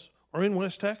those are in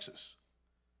West Texas.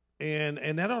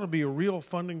 And that ought to be a real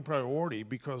funding priority,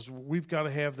 because we've got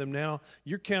to have them now.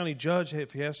 Your county judge,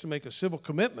 if he has to make a civil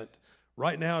commitment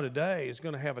right now today, is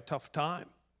going to have a tough time.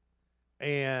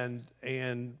 And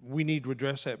we need to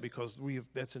address that, because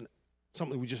that's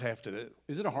something we just have to do.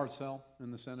 Is it a hard sell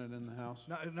in the Senate and the House?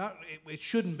 It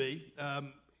shouldn't be,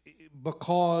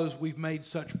 because we've made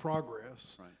such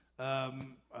progress. Right.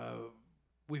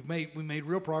 We made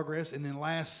real progress, and then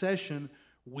last session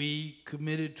we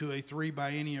committed to a 3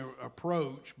 biennia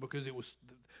approach because it was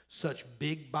such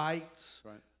big bites.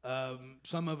 Right.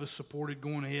 Some of us supported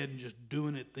going ahead and just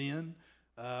doing it then,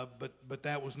 but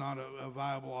that was not a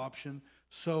viable option.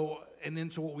 So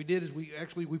what we did is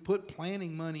we put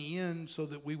planning money in so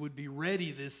that we would be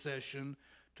ready this session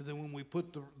to then when we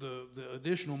put the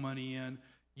additional money in,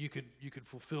 you could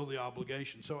fulfill the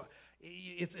obligation. So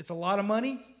it's a lot of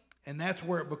money, and that's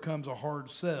where it becomes a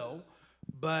hard sell.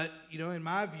 But in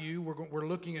my view, we're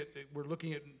looking at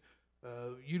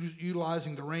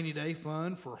utilizing the rainy day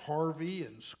fund for Harvey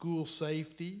and school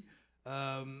safety.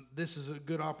 This is a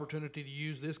good opportunity to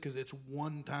use this because it's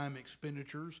one-time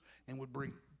expenditures and would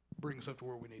bring us up to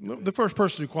where we need to be. The first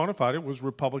person who quantified it was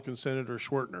Republican Senator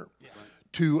Schwertner,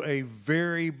 to a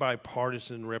very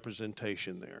bipartisan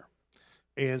representation there.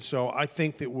 And so I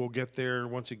think that we'll get there.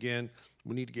 Once again,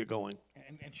 we need to get going.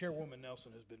 And Chairwoman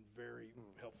Nelson has been very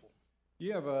helpful.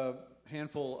 You have a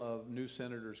handful of new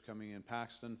senators coming in: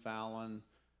 Paxton, Fallon,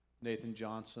 Nathan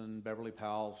Johnson, Beverly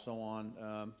Powell, so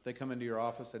on. They come into your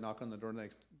office, they knock on the door, and they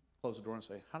close the door and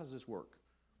say, "How does this work?"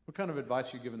 What kind of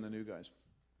advice are you giving the new guys?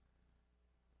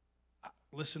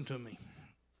 Listen to me.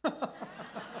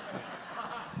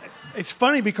 It's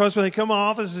funny because when they come to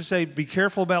office, they say, "Be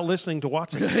careful about listening to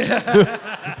Watson."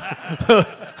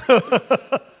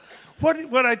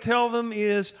 What I tell them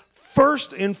is,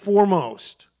 first and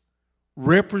foremost,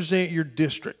 represent your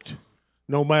district.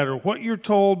 No matter what you're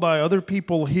told by other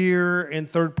people here and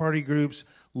third-party groups,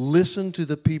 listen to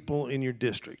the people in your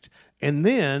district. And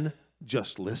then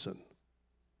just listen.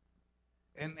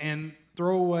 And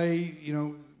throw away,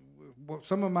 what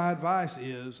some of my advice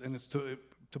is, and it's to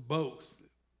both.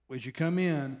 As you come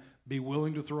in, be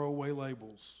willing to throw away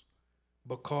labels,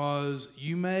 because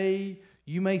you may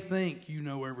think you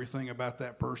know everything about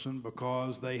that person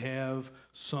because they have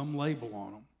some label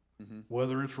on them. Mm-hmm.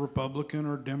 Whether it's Republican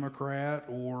or Democrat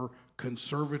or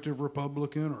conservative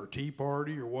Republican or Tea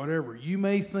Party or whatever, you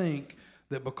may think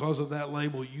that because of that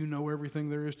label you know everything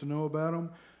there is to know about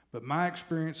them. But my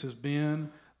experience has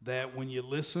been that when you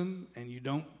listen and you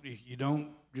don't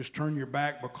just turn your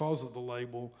back because of the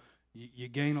label, you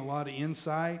gain a lot of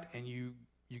insight, and you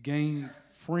gain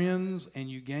friends, and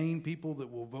you gain people that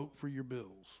will vote for your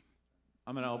bills.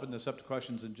 I'm going to open this up to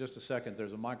questions in just a second.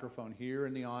 There's a microphone here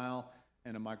in the aisle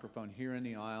and a microphone here in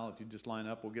the aisle. If you just line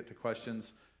up, we'll get to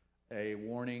questions. A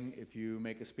warning: if you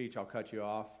make a speech, I'll cut you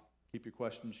off. Keep your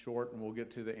questions short, and we'll get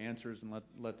to the answers and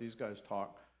let these guys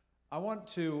talk. I want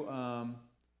to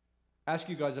ask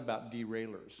you guys about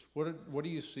derailers. What do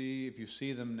you see, if you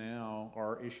see them now,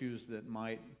 are issues that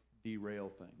might derail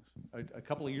things. A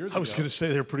couple of years I was ago. going to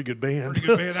say they're a pretty good band. Pretty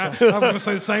good, man. I was going to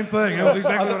say the same thing. That was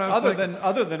exactly what I was thinking.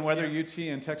 Other than whether UT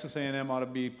and Texas A&M ought to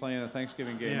be playing a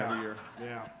Thanksgiving game Yeah. every year.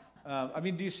 Yeah. I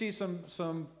mean, do you see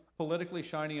some politically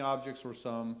shiny objects or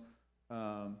some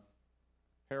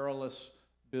perilous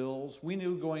bills? We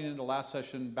knew going into last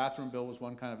session, bathroom bill was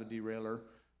one kind of a derailer,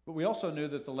 but we also knew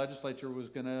that the legislature was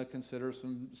going to consider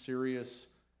some serious,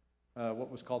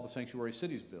 what was called the Sanctuary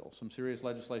Cities bill, some serious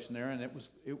legislation there, and it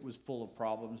was full of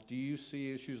problems. Do you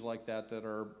see issues like that that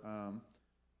are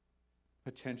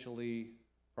potentially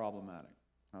problematic?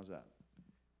 How's that?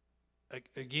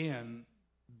 Again,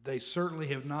 they certainly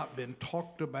have not been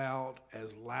talked about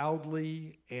as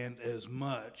loudly and as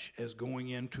much as going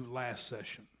into last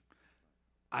session.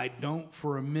 I don't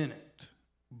for a minute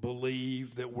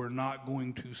believe that we're not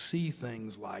going to see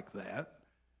things like that,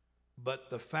 but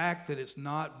the fact that it's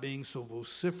not being so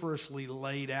vociferously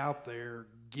laid out there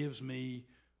gives me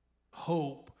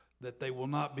hope that they will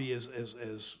not be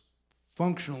as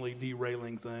functionally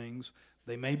derailing things.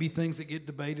 They may be things that get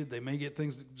debated. They may get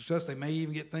things that discussed. They may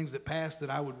even get things that pass that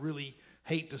I would really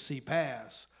hate to see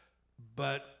pass.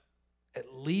 But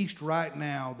at least right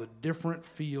now, the different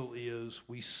feel is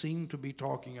we seem to be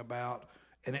talking about,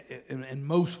 and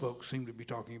most folks seem to be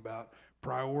talking about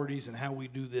priorities and how we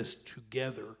do this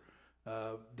together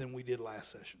than we did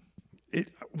last session.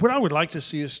 What I would like to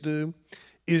see us do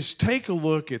is take a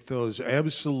look at those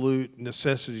absolute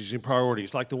necessities and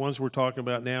priorities, like the ones we're talking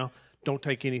about now. Don't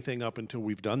take anything up until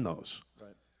we've done those.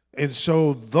 Right. And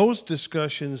so those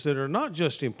discussions that are not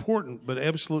just important but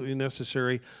absolutely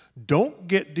necessary don't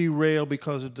get derailed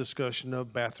because of discussion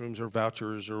of bathrooms or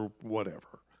vouchers or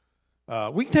whatever.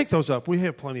 We can take those up. We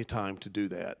have plenty of time to do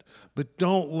that. But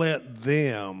don't let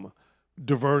them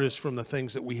divert us from the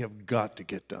things that we have got to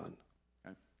get done.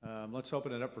 Okay. Let's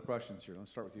open it up for questions here. Let's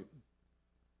start with you.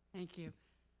 Thank you.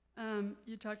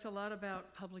 You talked a lot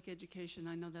about public education.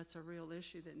 I know that's a real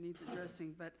issue that needs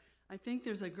addressing, but I think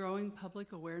there's a growing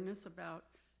public awareness about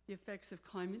the effects of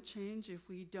climate change. If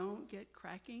we don't get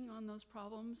cracking on those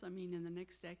problems, I mean, in the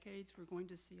next decades, we're going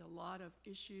to see a lot of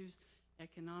issues,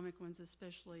 economic ones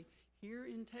especially, here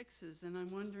in Texas. And I'm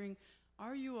wondering,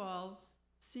 are you all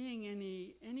seeing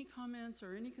any comments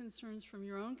or any concerns from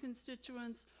your own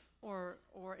constituents or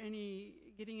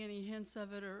getting any hints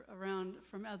of it or around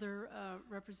from other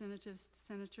representatives,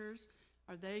 senators?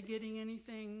 Are they getting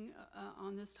anything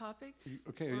on this topic?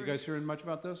 Okay, are you guys hearing much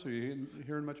about this? Are you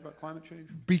hearing much about climate change?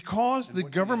 Because the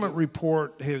government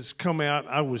report has come out,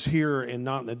 I was here and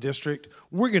not in the district,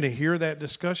 we're going to hear that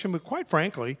discussion. But quite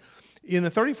frankly, in the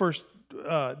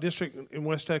 31st district in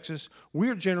West Texas,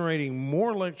 we're generating more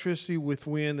electricity with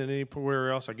wind than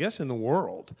anywhere else, I guess, in the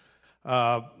world.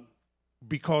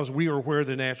 Because we are where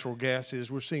the natural gas is,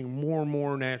 we're seeing more and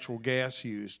more natural gas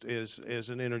used as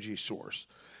an energy source.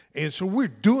 And so we're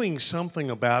doing something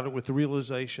about it with the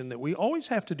realization that we always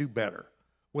have to do better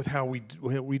with how we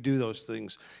do those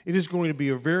things. It is going to be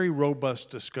a very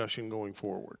robust discussion going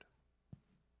forward.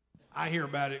 I hear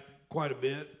about it quite a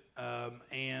bit,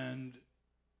 and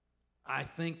I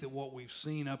think that what we've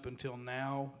seen up until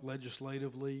now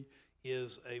legislatively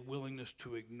is a willingness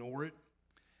to ignore it.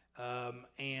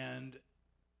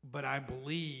 But I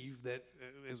believe that,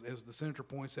 as the senator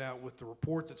points out, with the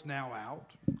report that's now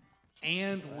out,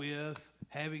 and with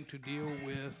having to deal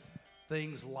with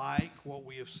things like what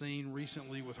we have seen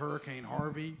recently with Hurricane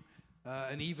Harvey,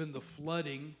 and even the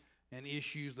flooding and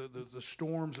issues, the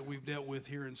storms that we've dealt with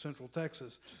here in Central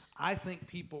Texas, I think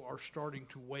people are starting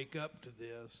to wake up to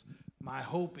this. My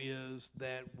hope is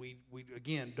that we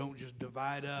again, don't just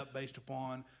divide up based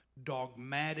upon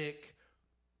dogmatic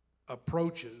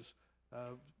approaches.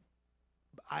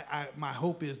 My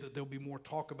hope is that there'll be more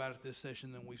talk about it this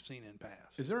session than we've seen in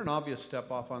past. Is there an obvious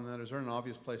step off on that? Is there an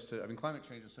obvious place to, I mean, climate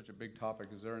change is such a big topic.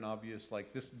 Is there an obvious,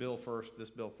 like, this bill first,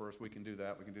 we can do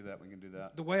that, we can do that, we can do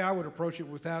that? The way I would approach it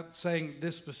without saying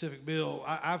this specific bill,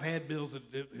 I've had bills that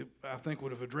I think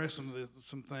would have addressed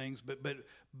some things,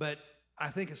 but I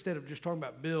think instead of just talking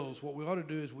about bills, what we ought to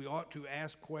do is we ought to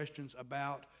ask questions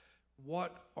about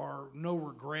what are no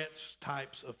regrets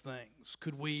types of things.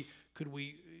 Could we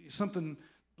something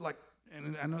like,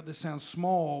 and I know this sounds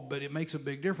small, but it makes a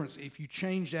big difference. If you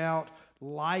changed out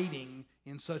lighting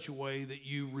in such a way that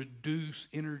you reduce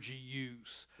energy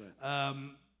use, right.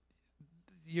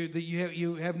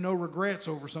 You have no regrets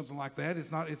over something like that.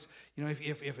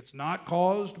 If it's not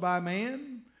caused by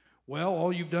man, well,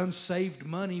 all you've done is saved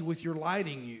money with your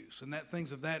lighting use and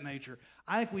things of that nature.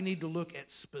 I think we need to look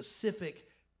at specific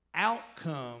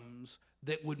outcomes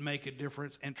that would make a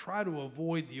difference and try to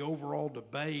avoid the overall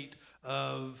debate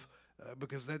of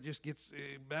because that just gets,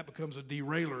 that becomes a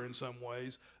derailer in some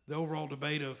ways, the overall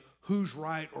debate of who's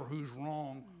right or who's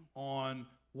wrong on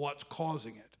what's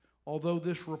causing it. Although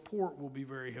this report will be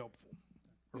very helpful.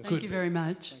 Thank you very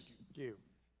much. Thank you.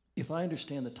 If I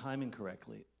understand the timing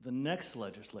correctly, the next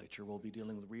legislature will be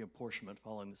dealing with reapportionment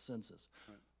following the census.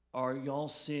 Right. Are y'all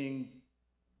seeing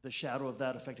the shadow of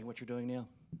that affecting what you're doing now?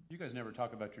 You guys never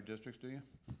talk about your districts, do you?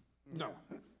 No.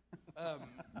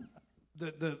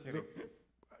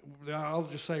 I'll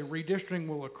just say redistricting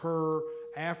will occur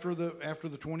after the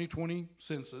 2020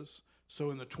 census,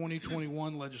 so in the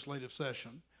 2021 legislative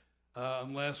session,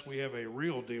 unless we have a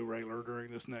real derailer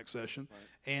during this next session.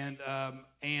 Right.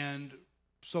 And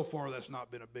so far that's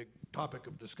not been a big topic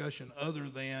of discussion, other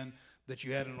than that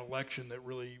you had an election that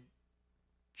really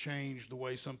changed the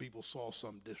way some people saw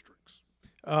some districts.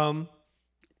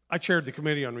 I chaired the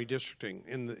committee on redistricting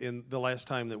in the last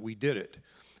time that we did it.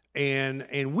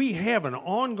 And we have an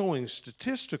ongoing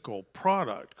statistical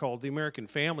product called the American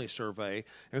Family Survey,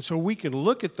 and so we can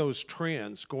look at those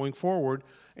trends going forward,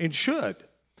 and should.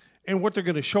 And what they're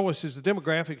going to show us is the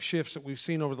demographic shifts that we've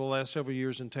seen over the last several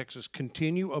years in Texas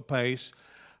continue apace.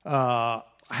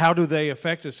 How do they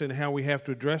affect us and how we have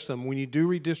to address them? When you do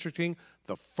redistricting,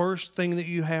 the first thing that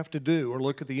you have to do are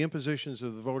look at the impositions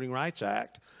of the Voting Rights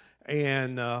Act.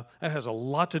 And that has a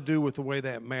lot to do with the way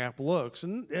that map looks.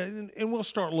 And we'll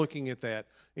start looking at that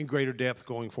in greater depth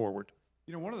going forward.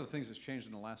 You know, one of the things that's changed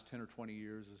in the last 10 or 20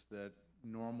 years is that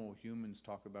normal humans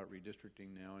talk about redistricting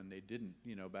now, and they didn't,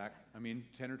 you know, back, I mean,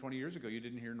 10 or 20 years ago, you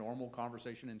didn't hear normal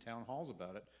conversation in town halls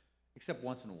about it, except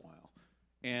once in a while.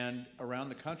 And around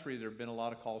the country, there have been a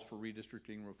lot of calls for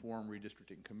redistricting reform,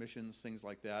 redistricting commissions, things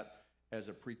like that, as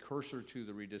a precursor to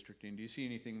the redistricting. Do you see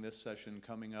anything this session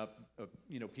coming up of,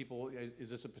 you know, people, is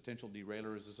this a potential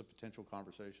derailer? Is this a potential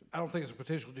conversation? I don't think it's a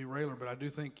potential derailer, but I do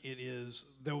think it is,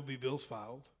 there will be bills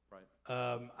filed.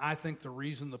 Right. I think the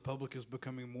reason the public is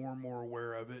becoming more and more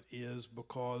aware of it is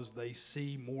because they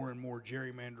see more and more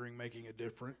gerrymandering making a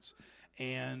difference,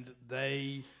 and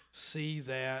they see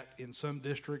that in some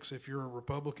districts, if you're a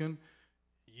Republican,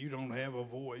 you don't have a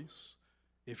voice.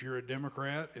 If you're a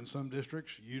Democrat in some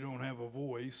districts, you don't have a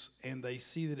voice, and they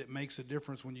see that it makes a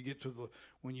difference when you get to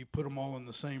when you put them all in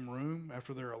the same room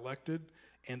after they're elected,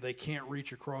 and they can't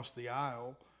reach across the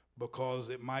aisle because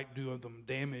it might do them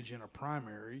damage in a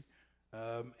primary.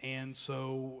 And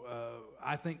so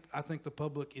I think the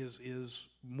public is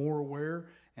more aware,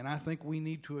 and I think we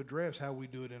need to address how we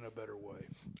do it in a better way.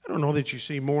 I don't know that you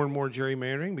see more and more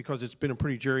gerrymandering, because it's been a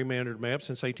pretty gerrymandered map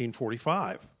since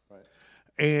 1845. Right.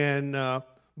 And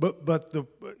but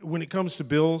when it comes to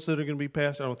bills that are going to be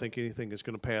passed, I don't think anything is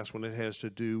going to pass when it has to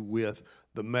do with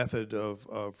the method of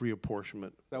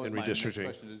reapportionment and redistricting.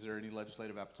 Next question. Is there any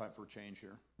legislative appetite for change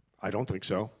here? I don't think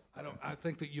so. I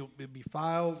think that it'll be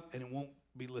filed and it won't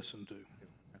be listened to.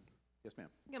 Yes, ma'am.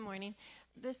 Good morning.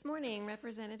 This morning,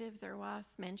 Representative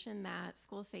Zerwas mentioned that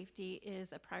school safety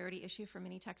is a priority issue for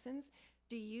many Texans.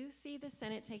 Do you see the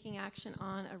Senate taking action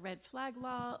on a red flag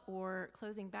law or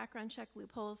closing background check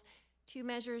loopholes, two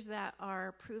measures that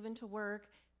are proven to work,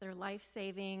 they're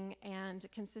life-saving and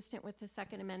consistent with the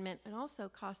Second Amendment, and also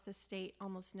cost the state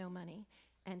almost no money?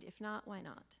 And if not, why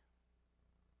not?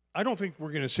 I don't think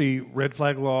we're going to see red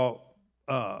flag law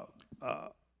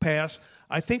pass.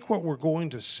 I think what we're going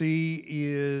to see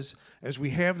is, as we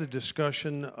have the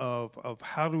discussion of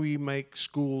how do we make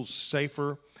schools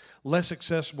safer, less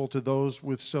accessible to those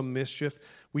with some mischief.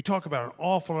 We talk about an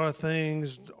awful lot of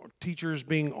things, teachers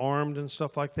being armed and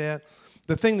stuff like that.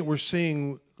 The thing that we're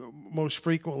seeing most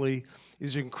frequently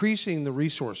is increasing the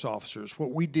resource officers.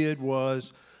 What we did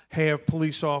was have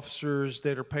police officers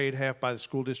that are paid half by the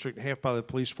school district and half by the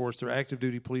police force. They're active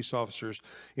duty police officers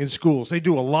in schools. They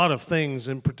do a lot of things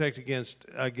and protect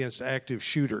against active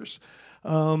shooters.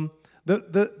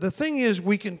 The thing is,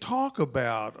 we can talk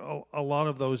about a lot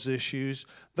of those issues.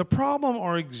 The problem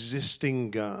are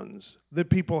existing guns that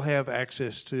people have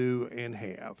access to and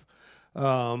have.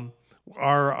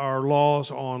 Our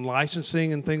laws on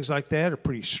licensing and things like that are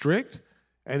pretty strict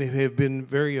and have been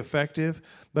very effective.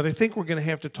 But I think we're going to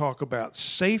have to talk about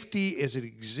safety as it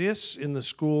exists in the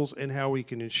schools and how we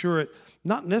can ensure it,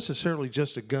 not necessarily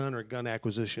just a gun or gun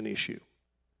acquisition issue.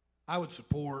 I would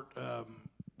support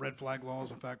red flag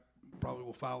laws. In fact, probably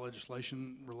will file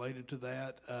legislation related to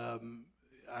that.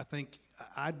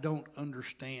 I don't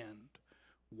understand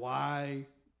why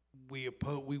we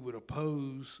would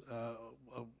oppose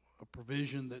a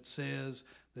provision that says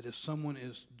that if someone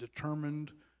is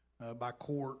determined by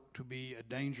court to be a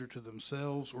danger to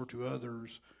themselves or to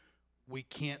others, we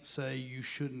can't say you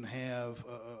shouldn't have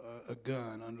a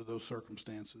gun under those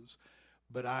circumstances.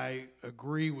 But I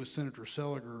agree with Senator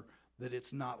Seliger that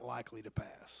it's not likely to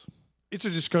pass. It's a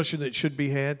discussion that should be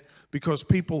had because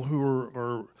people who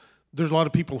are there's a lot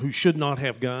of people who should not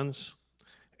have guns,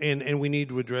 and we need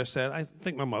to address that. I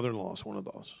think my mother-in-law is one of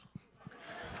those.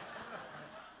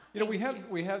 You know, we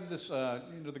had this,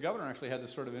 the governor actually had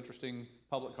this sort of interesting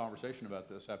public conversation about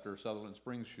this after Sutherland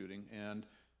Springs shooting, and,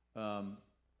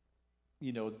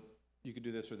 you could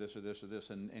do this or this or this or this,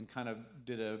 and kind of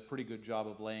did a pretty good job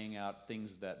of laying out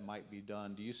things that might be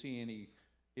done. Do you see any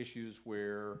issues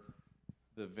where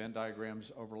the Venn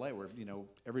diagrams overlay, where,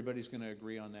 everybody's going to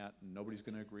agree on that and nobody's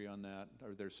going to agree on that?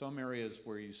 Are there some areas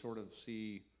where you sort of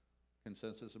see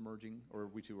consensus emerging, or are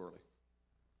we too early?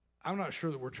 I'm not sure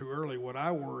that we're too early. What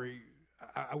I worry,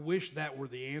 I wish that were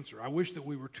the answer. I wish that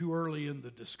we were too early in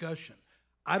the discussion.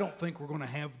 I don't think we're going to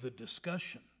have the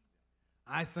discussion.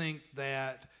 I think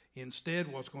that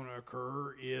instead what's going to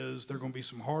occur is there are going to be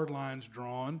some hard lines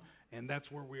drawn, and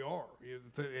that's where we are.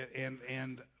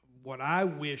 And what I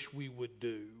wish we would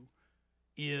do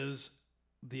is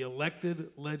the elected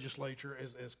legislature,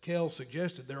 as Kel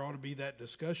suggested, there ought to be that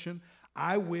discussion.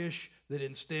 I wish that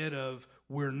instead of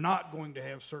we're not going to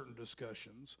have certain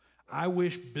discussions, I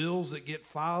wish bills that get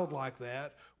filed like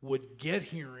that would get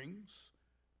hearings,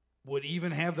 would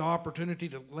even have the opportunity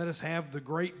to let us have the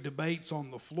great debates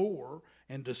on the floor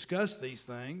and discuss these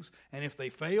things. And if they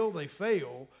fail, they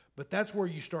fail. But that's where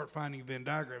you start finding Venn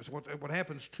diagrams. What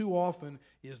happens too often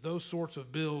is those sorts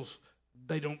of bills,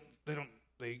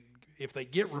 if they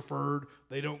get referred,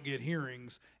 they don't get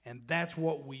hearings, and that's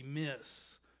what we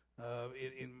miss,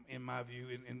 in my view,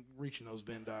 in reaching those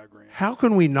Venn diagrams. How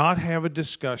can we not have a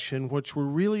discussion? What we're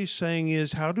really saying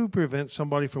is, how do we prevent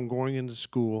somebody from going into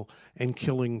school and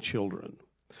killing children?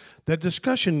 That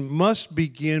discussion must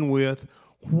begin with,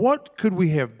 what could we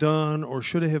have done or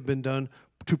should have been done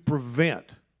to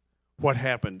prevent what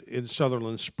happened in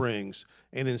Sutherland Springs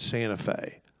and in Santa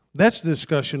Fe? That's the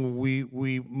discussion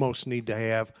we most need to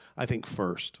have, I think,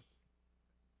 first.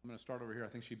 I'm going to start over here. I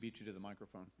think she beat you to the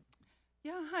microphone.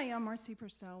 Yeah, hi, I'm Marcy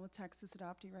Purcell with Texas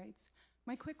Adoptee Rights.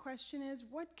 My quick question is,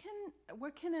 what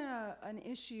can an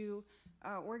issue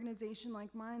organization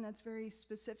like mine that's very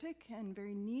specific and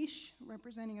very niche,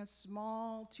 representing a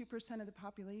small 2% of the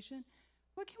population,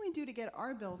 what can we do to get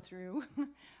our bill through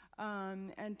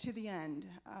and to the end?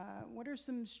 What are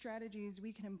some strategies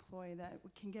we can employ that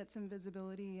can get some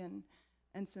visibility and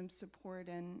some support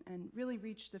and really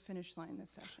reach the finish line this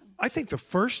session? I think the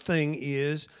first thing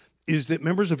is that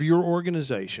members of your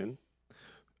organization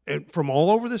and from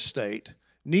all over the state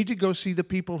need to go see the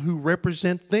people who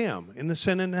represent them in the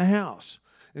Senate and the House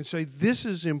and say, this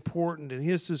is important and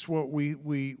this is what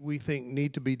we think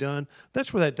need to be done.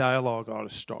 That's where that dialogue ought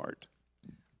to start.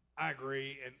 I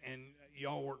agree, and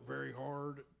y'all work very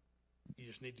hard. You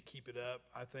just need to keep it up.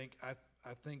 I think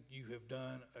you have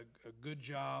done a good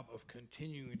job of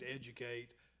continuing to educate,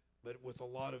 but with a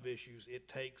lot of issues, it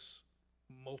takes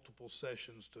multiple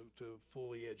sessions to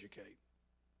fully educate.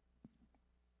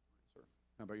 Sir,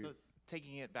 how about you? So,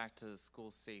 taking it back to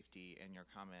school safety and your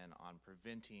comment on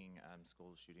preventing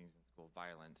school shootings and school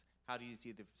violence, how do you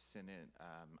see the Senate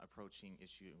approaching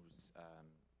issues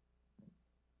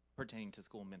pertaining to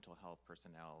school mental health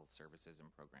personnel services and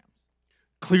programs?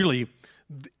 Clearly,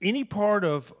 any part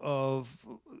of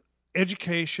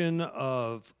education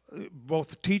of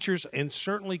both teachers and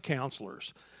certainly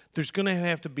counselors, there's going to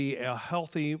have to be a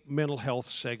healthy mental health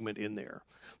segment in there.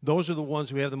 Those are the ones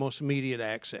who have the most immediate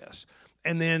access.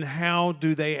 And then how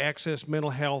do they access mental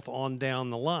health on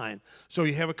down the line? So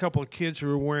you have a couple of kids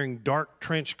who are wearing dark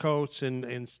trench coats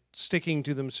and sticking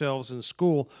to themselves in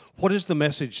school. What is the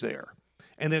message there?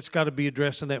 And that's got to be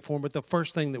addressed in that form. But the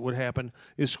first thing that would happen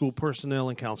is school personnel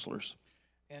and counselors.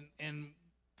 And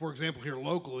for example, here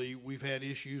locally, we've had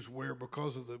issues where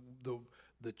because of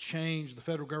the change, the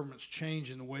federal government's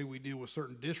change in the way we deal with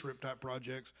certain DSRIP type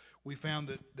projects, we found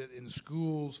that in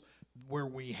schools where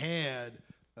we had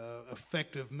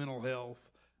effective mental health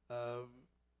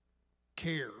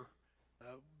care,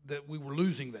 that we were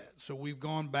losing that. So we've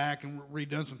gone back and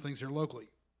redone some things here locally.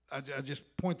 I just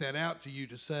point that out to you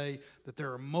to say that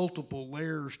there are multiple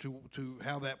layers to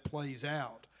how that plays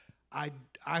out.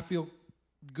 I feel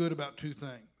good about two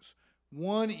things.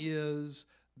 One is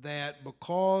that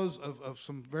because of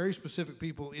some very specific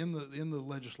people in the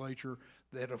legislature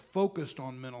that have focused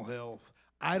on mental health,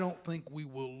 I don't think we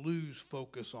will lose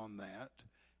focus on that.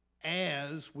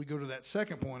 As we go to that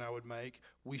second point I would make,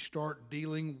 we start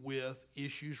dealing with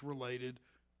issues related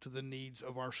to the needs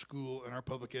of our school and our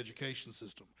public education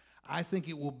system. I think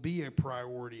it will be a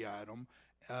priority item,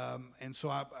 and so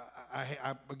I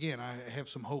have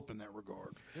some hope in that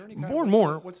regard. More and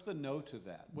more. What's the no to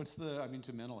that?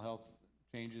 To mental health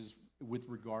changes with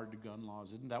regard to gun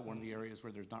laws? Isn't that one of the areas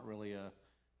where there's not really a,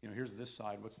 here's this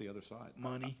side, what's the other side?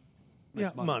 Money.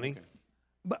 Yeah, money. Okay.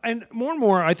 But, and more and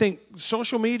more, I think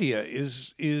social media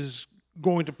is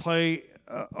going to play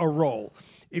a role.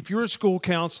 If you're a school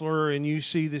counselor and you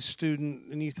see this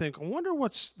student and you think, I wonder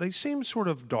they seem sort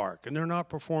of dark and they're not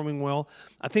performing well,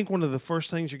 I think one of the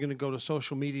first things you're going to go to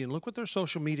social media and look what their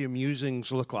social media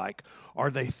musings look like. Are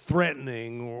they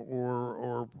threatening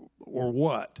or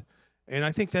what? And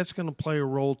I think that's going to play a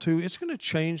role too. It's going to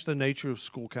change the nature of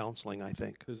school counseling, I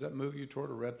think. Does that move you toward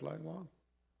a red flag law?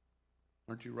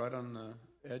 Aren't you right on the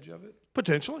edge of it?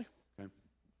 Potentially. Okay.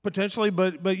 Potentially,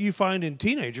 but you find in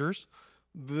teenagers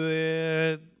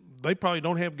that they probably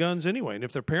don't have guns anyway. And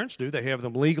if their parents do, they have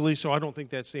them legally. So I don't think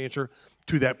that's the answer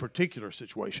to that particular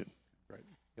situation. Right.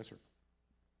 Yes, sir.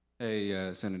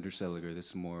 Hey, Senator Seliger, this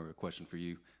is more a question for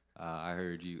you. I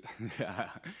heard you.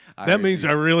 That means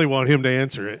I really want him to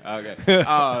answer it. Okay.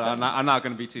 I'm not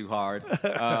going to be too hard.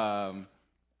 I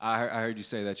heard you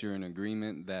say that you're in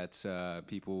agreement that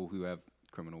people who have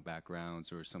criminal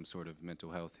backgrounds or some sort of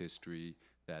mental health history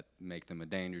that make them a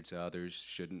danger to others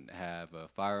shouldn't have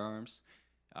firearms.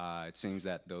 It seems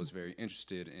that those very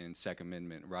interested in Second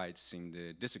Amendment rights seem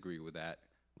to disagree with that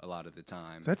a lot of the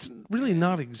time. That's really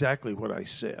not exactly what I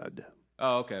said.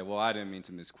 Oh, okay. Well, I didn't mean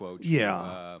to misquote you.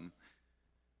 Yeah.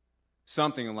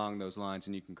 Something along those lines,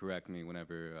 and you can correct me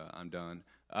whenever I'm done.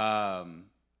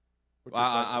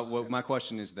 My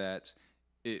question is that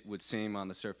it would seem on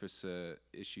the surface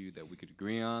issue that we could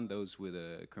agree on. Those with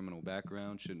a criminal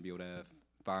background shouldn't be able to have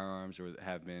firearms or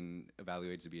have been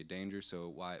evaluated to be a danger.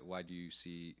 So why do you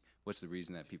see, what's the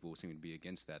reason that people seem to be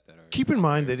against that? Keep in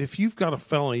mind that if you've got a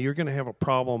felony, you're going to have a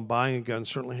problem buying a gun,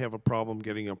 certainly have a problem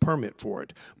getting a permit for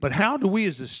it. But how do we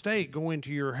as a state go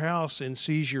into your house and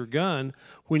seize your gun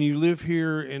when you live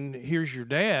here and here's your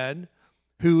dad,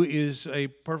 who is a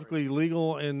perfectly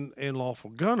legal and lawful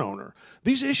gun owner?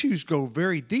 These issues go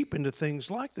very deep into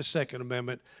things like the Second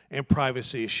Amendment and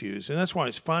privacy issues, and that's why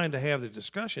it's fine to have the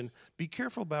discussion. Be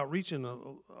careful about reaching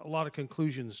a lot of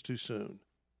conclusions too soon.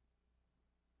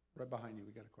 Right behind you,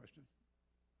 we got a question.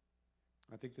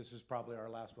 I think this is probably our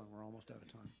last one. We're almost out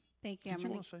of time. Thank you. Did you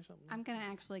want to say something? I'm going to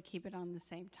actually keep it on the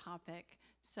same topic.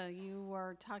 So you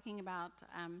were talking about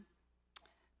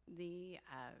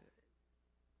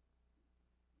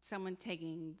someone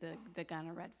taking the gun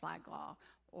or red flag law,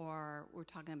 or we're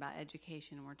talking about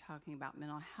education, and we're talking about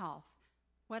mental health.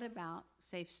 What about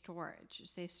safe storage?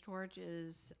 Safe storage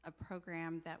is a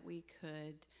program that we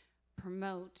could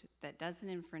promote that doesn't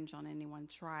infringe on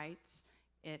anyone's rights.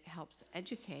 It helps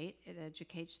educate. It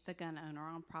educates the gun owner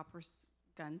on proper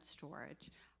gun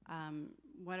storage.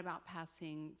 What about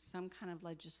passing some kind of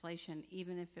legislation,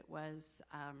 even if it was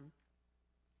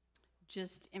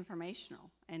just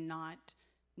informational and not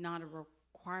a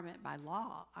requirement by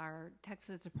law? Our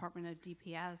Texas Department of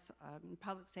DPS,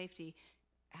 Public Safety,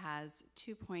 has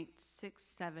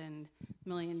 $2.67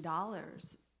 million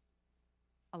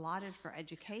allotted for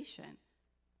education.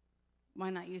 Why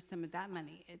not use some of that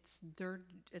money? It's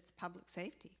public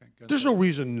safety. There's no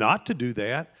reason not to do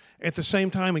that. At the same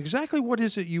time, exactly what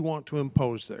is it you want to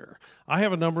impose there? I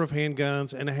have a number of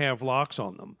handguns and I have locks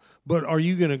on them. But are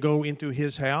you going to go into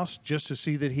his house just to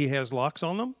see that he has locks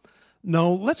on them?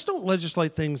 No, let's don't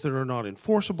legislate things that are not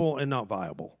enforceable and not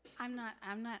viable. I'm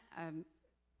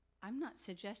not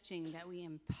suggesting that we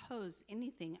impose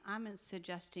anything. I'm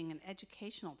suggesting an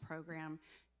educational program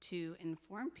to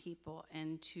inform people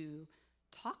and to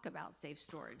talk about safe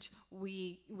storage.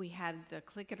 We had the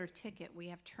click it or ticket. We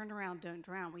have turn around, don't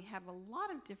drown. We have a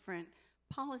lot of different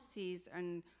policies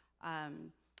and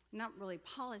not really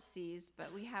policies,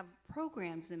 but we have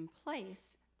programs in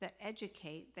place that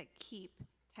educate, that keep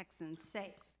Texans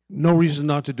safe. No reason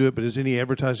not to do it, but as any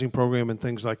advertising program and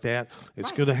things like that, it's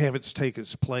Right. going to have take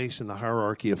its place in the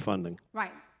hierarchy of funding.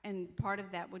 Right, and part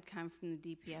of that would come from the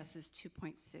DPS's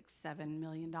 $2.67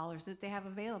 million that they have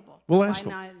available. We'll ask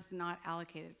them. Why not is not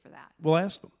allocated for that? We'll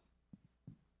ask them.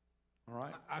 All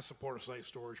right. I support a safe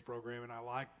storage program, and I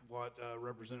like what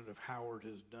Representative Howard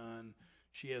has done.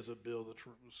 She has a bill that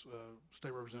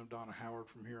State Representative Donna Howard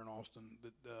from here in Austin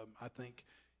that I think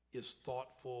is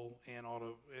thoughtful and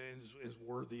is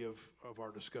worthy of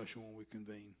our discussion when we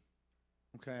convene.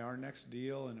 Okay, our next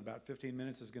deal in about 15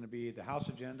 minutes is going to be the House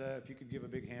agenda. If you could give a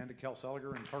big hand to Kel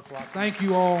Seliger and Kirk. Thank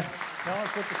you all. Tell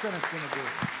us what the Senate's going to do.